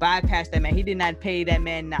bypassed that man. He did not pay that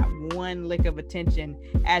man not one lick of attention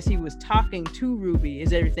as he was talking to Ruby.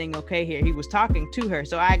 Is everything okay here? He was talking to her.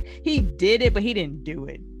 So he did it, but he didn't do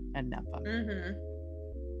it enough of it.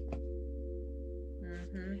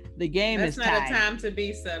 The game That's is not tied. a time to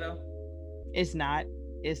be subtle. It's not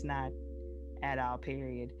at all,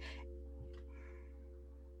 period.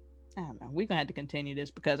 I don't know. We're gonna have to continue this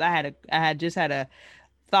because I had a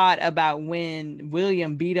thought about when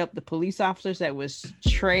William beat up the police officers that was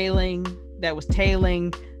tailing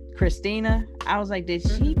Christina. I was like, did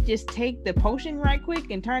she just take the potion right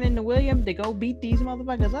quick and turn into William to go beat these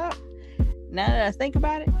motherfuckers up? Now that I think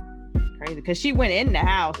about it, it's crazy because she went in the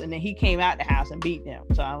house and then he came out the house and beat them.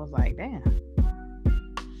 So I was like, damn.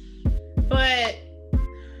 But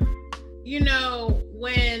you know,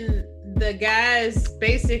 when the guys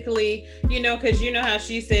basically, you know, because you know how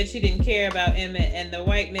she said she didn't care about Emmett and the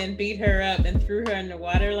white men beat her up and threw her in the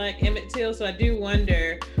water like Emmett Till. So I do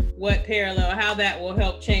wonder how that will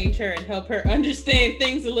help change her and help her understand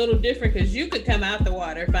things a little different, because you could come out the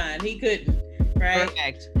water fine, he couldn't, right?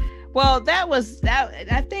 Correct. Well,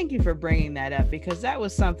 I thank you for bringing that up, because that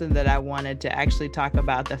was something that I wanted to actually talk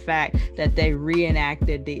about, the fact that they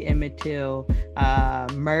reenacted the Emmett Till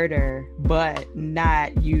murder, but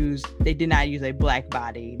they did not use a black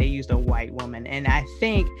body. They used a white woman. And I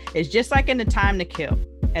think it's just like in the Time to Kill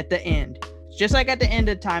at the end. It's just like at the end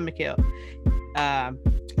of Time to Kill.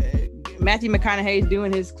 Matthew McConaughey's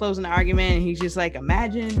doing his closing argument, and he's just like,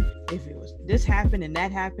 imagine if it was this happened and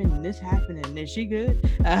that happened and this happened, and is she good?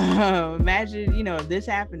 Imagine, you know, if this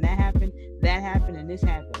happened, that happened and this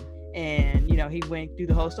happened. And, you know, he went through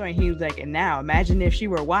the whole story, and he was like, and now imagine if she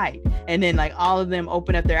were white. And then like all of them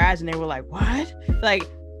opened up their eyes and they were like, what? Like,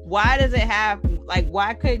 why does it have, like,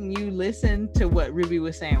 why couldn't you listen to what Ruby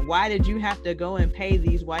was saying? Why did you have to go and pay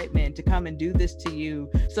these white men to come and do this to you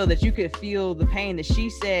so that you could feel the pain that she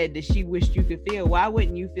said that she wished you could feel? Why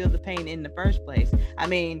wouldn't you feel the pain in the first place? I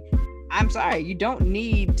mean, I'm sorry, you don't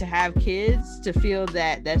need to have kids to feel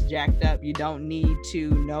that that's jacked up. You don't need to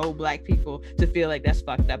know black people to feel like that's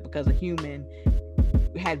fucked up because a human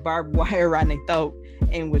had barbed wire around their throat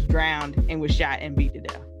and was drowned and was shot and beat to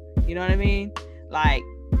death. You know what I mean? Like,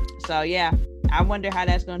 so yeah, I wonder how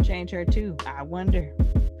that's gonna change her too. I wonder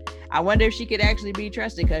if she could actually be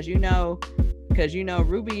trusted, because you know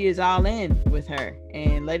Ruby is all in with her,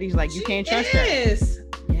 and ladies like, you can't trust her.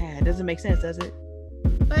 Yeah, it doesn't make sense, does it?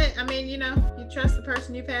 But I mean, you know, you trust the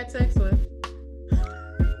person you've had sex with.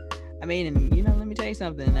 I mean, and you know, let me tell you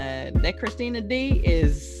something. That Christina D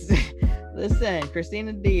is listen,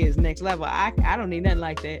 Christina D is next level. I don't need nothing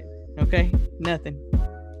like that. Okay, nothing.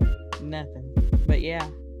 But yeah.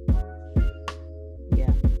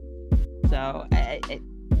 So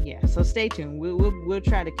so stay tuned. We'll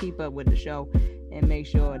try to keep up with the show and make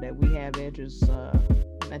sure that we have edges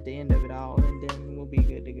at the end of it all, and then we'll be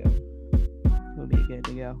good to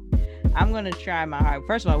go. I'm gonna try my heart.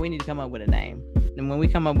 First of all, we need to come up with a name, and when we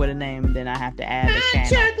come up with a name, then I have to add a channel.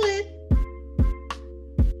 Chocolate.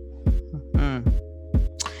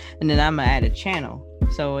 and then I'm gonna add a channel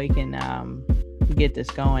so we can get this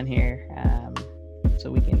going here, so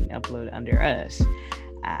we can upload it under us.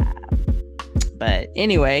 But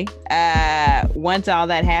anyway, once all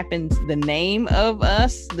that happens, the name of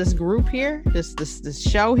us, this group here, this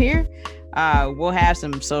show here, we'll have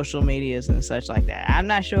some social medias and such like that. I'm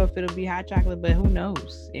not sure if it'll be Hot Chocolate, but who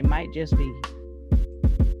knows? It might just be.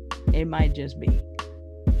 It might just be.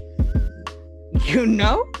 You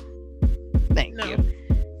know? Thank you.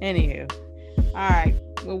 Anywho. All right.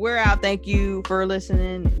 Well, we're out. Thank you for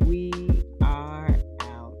listening. We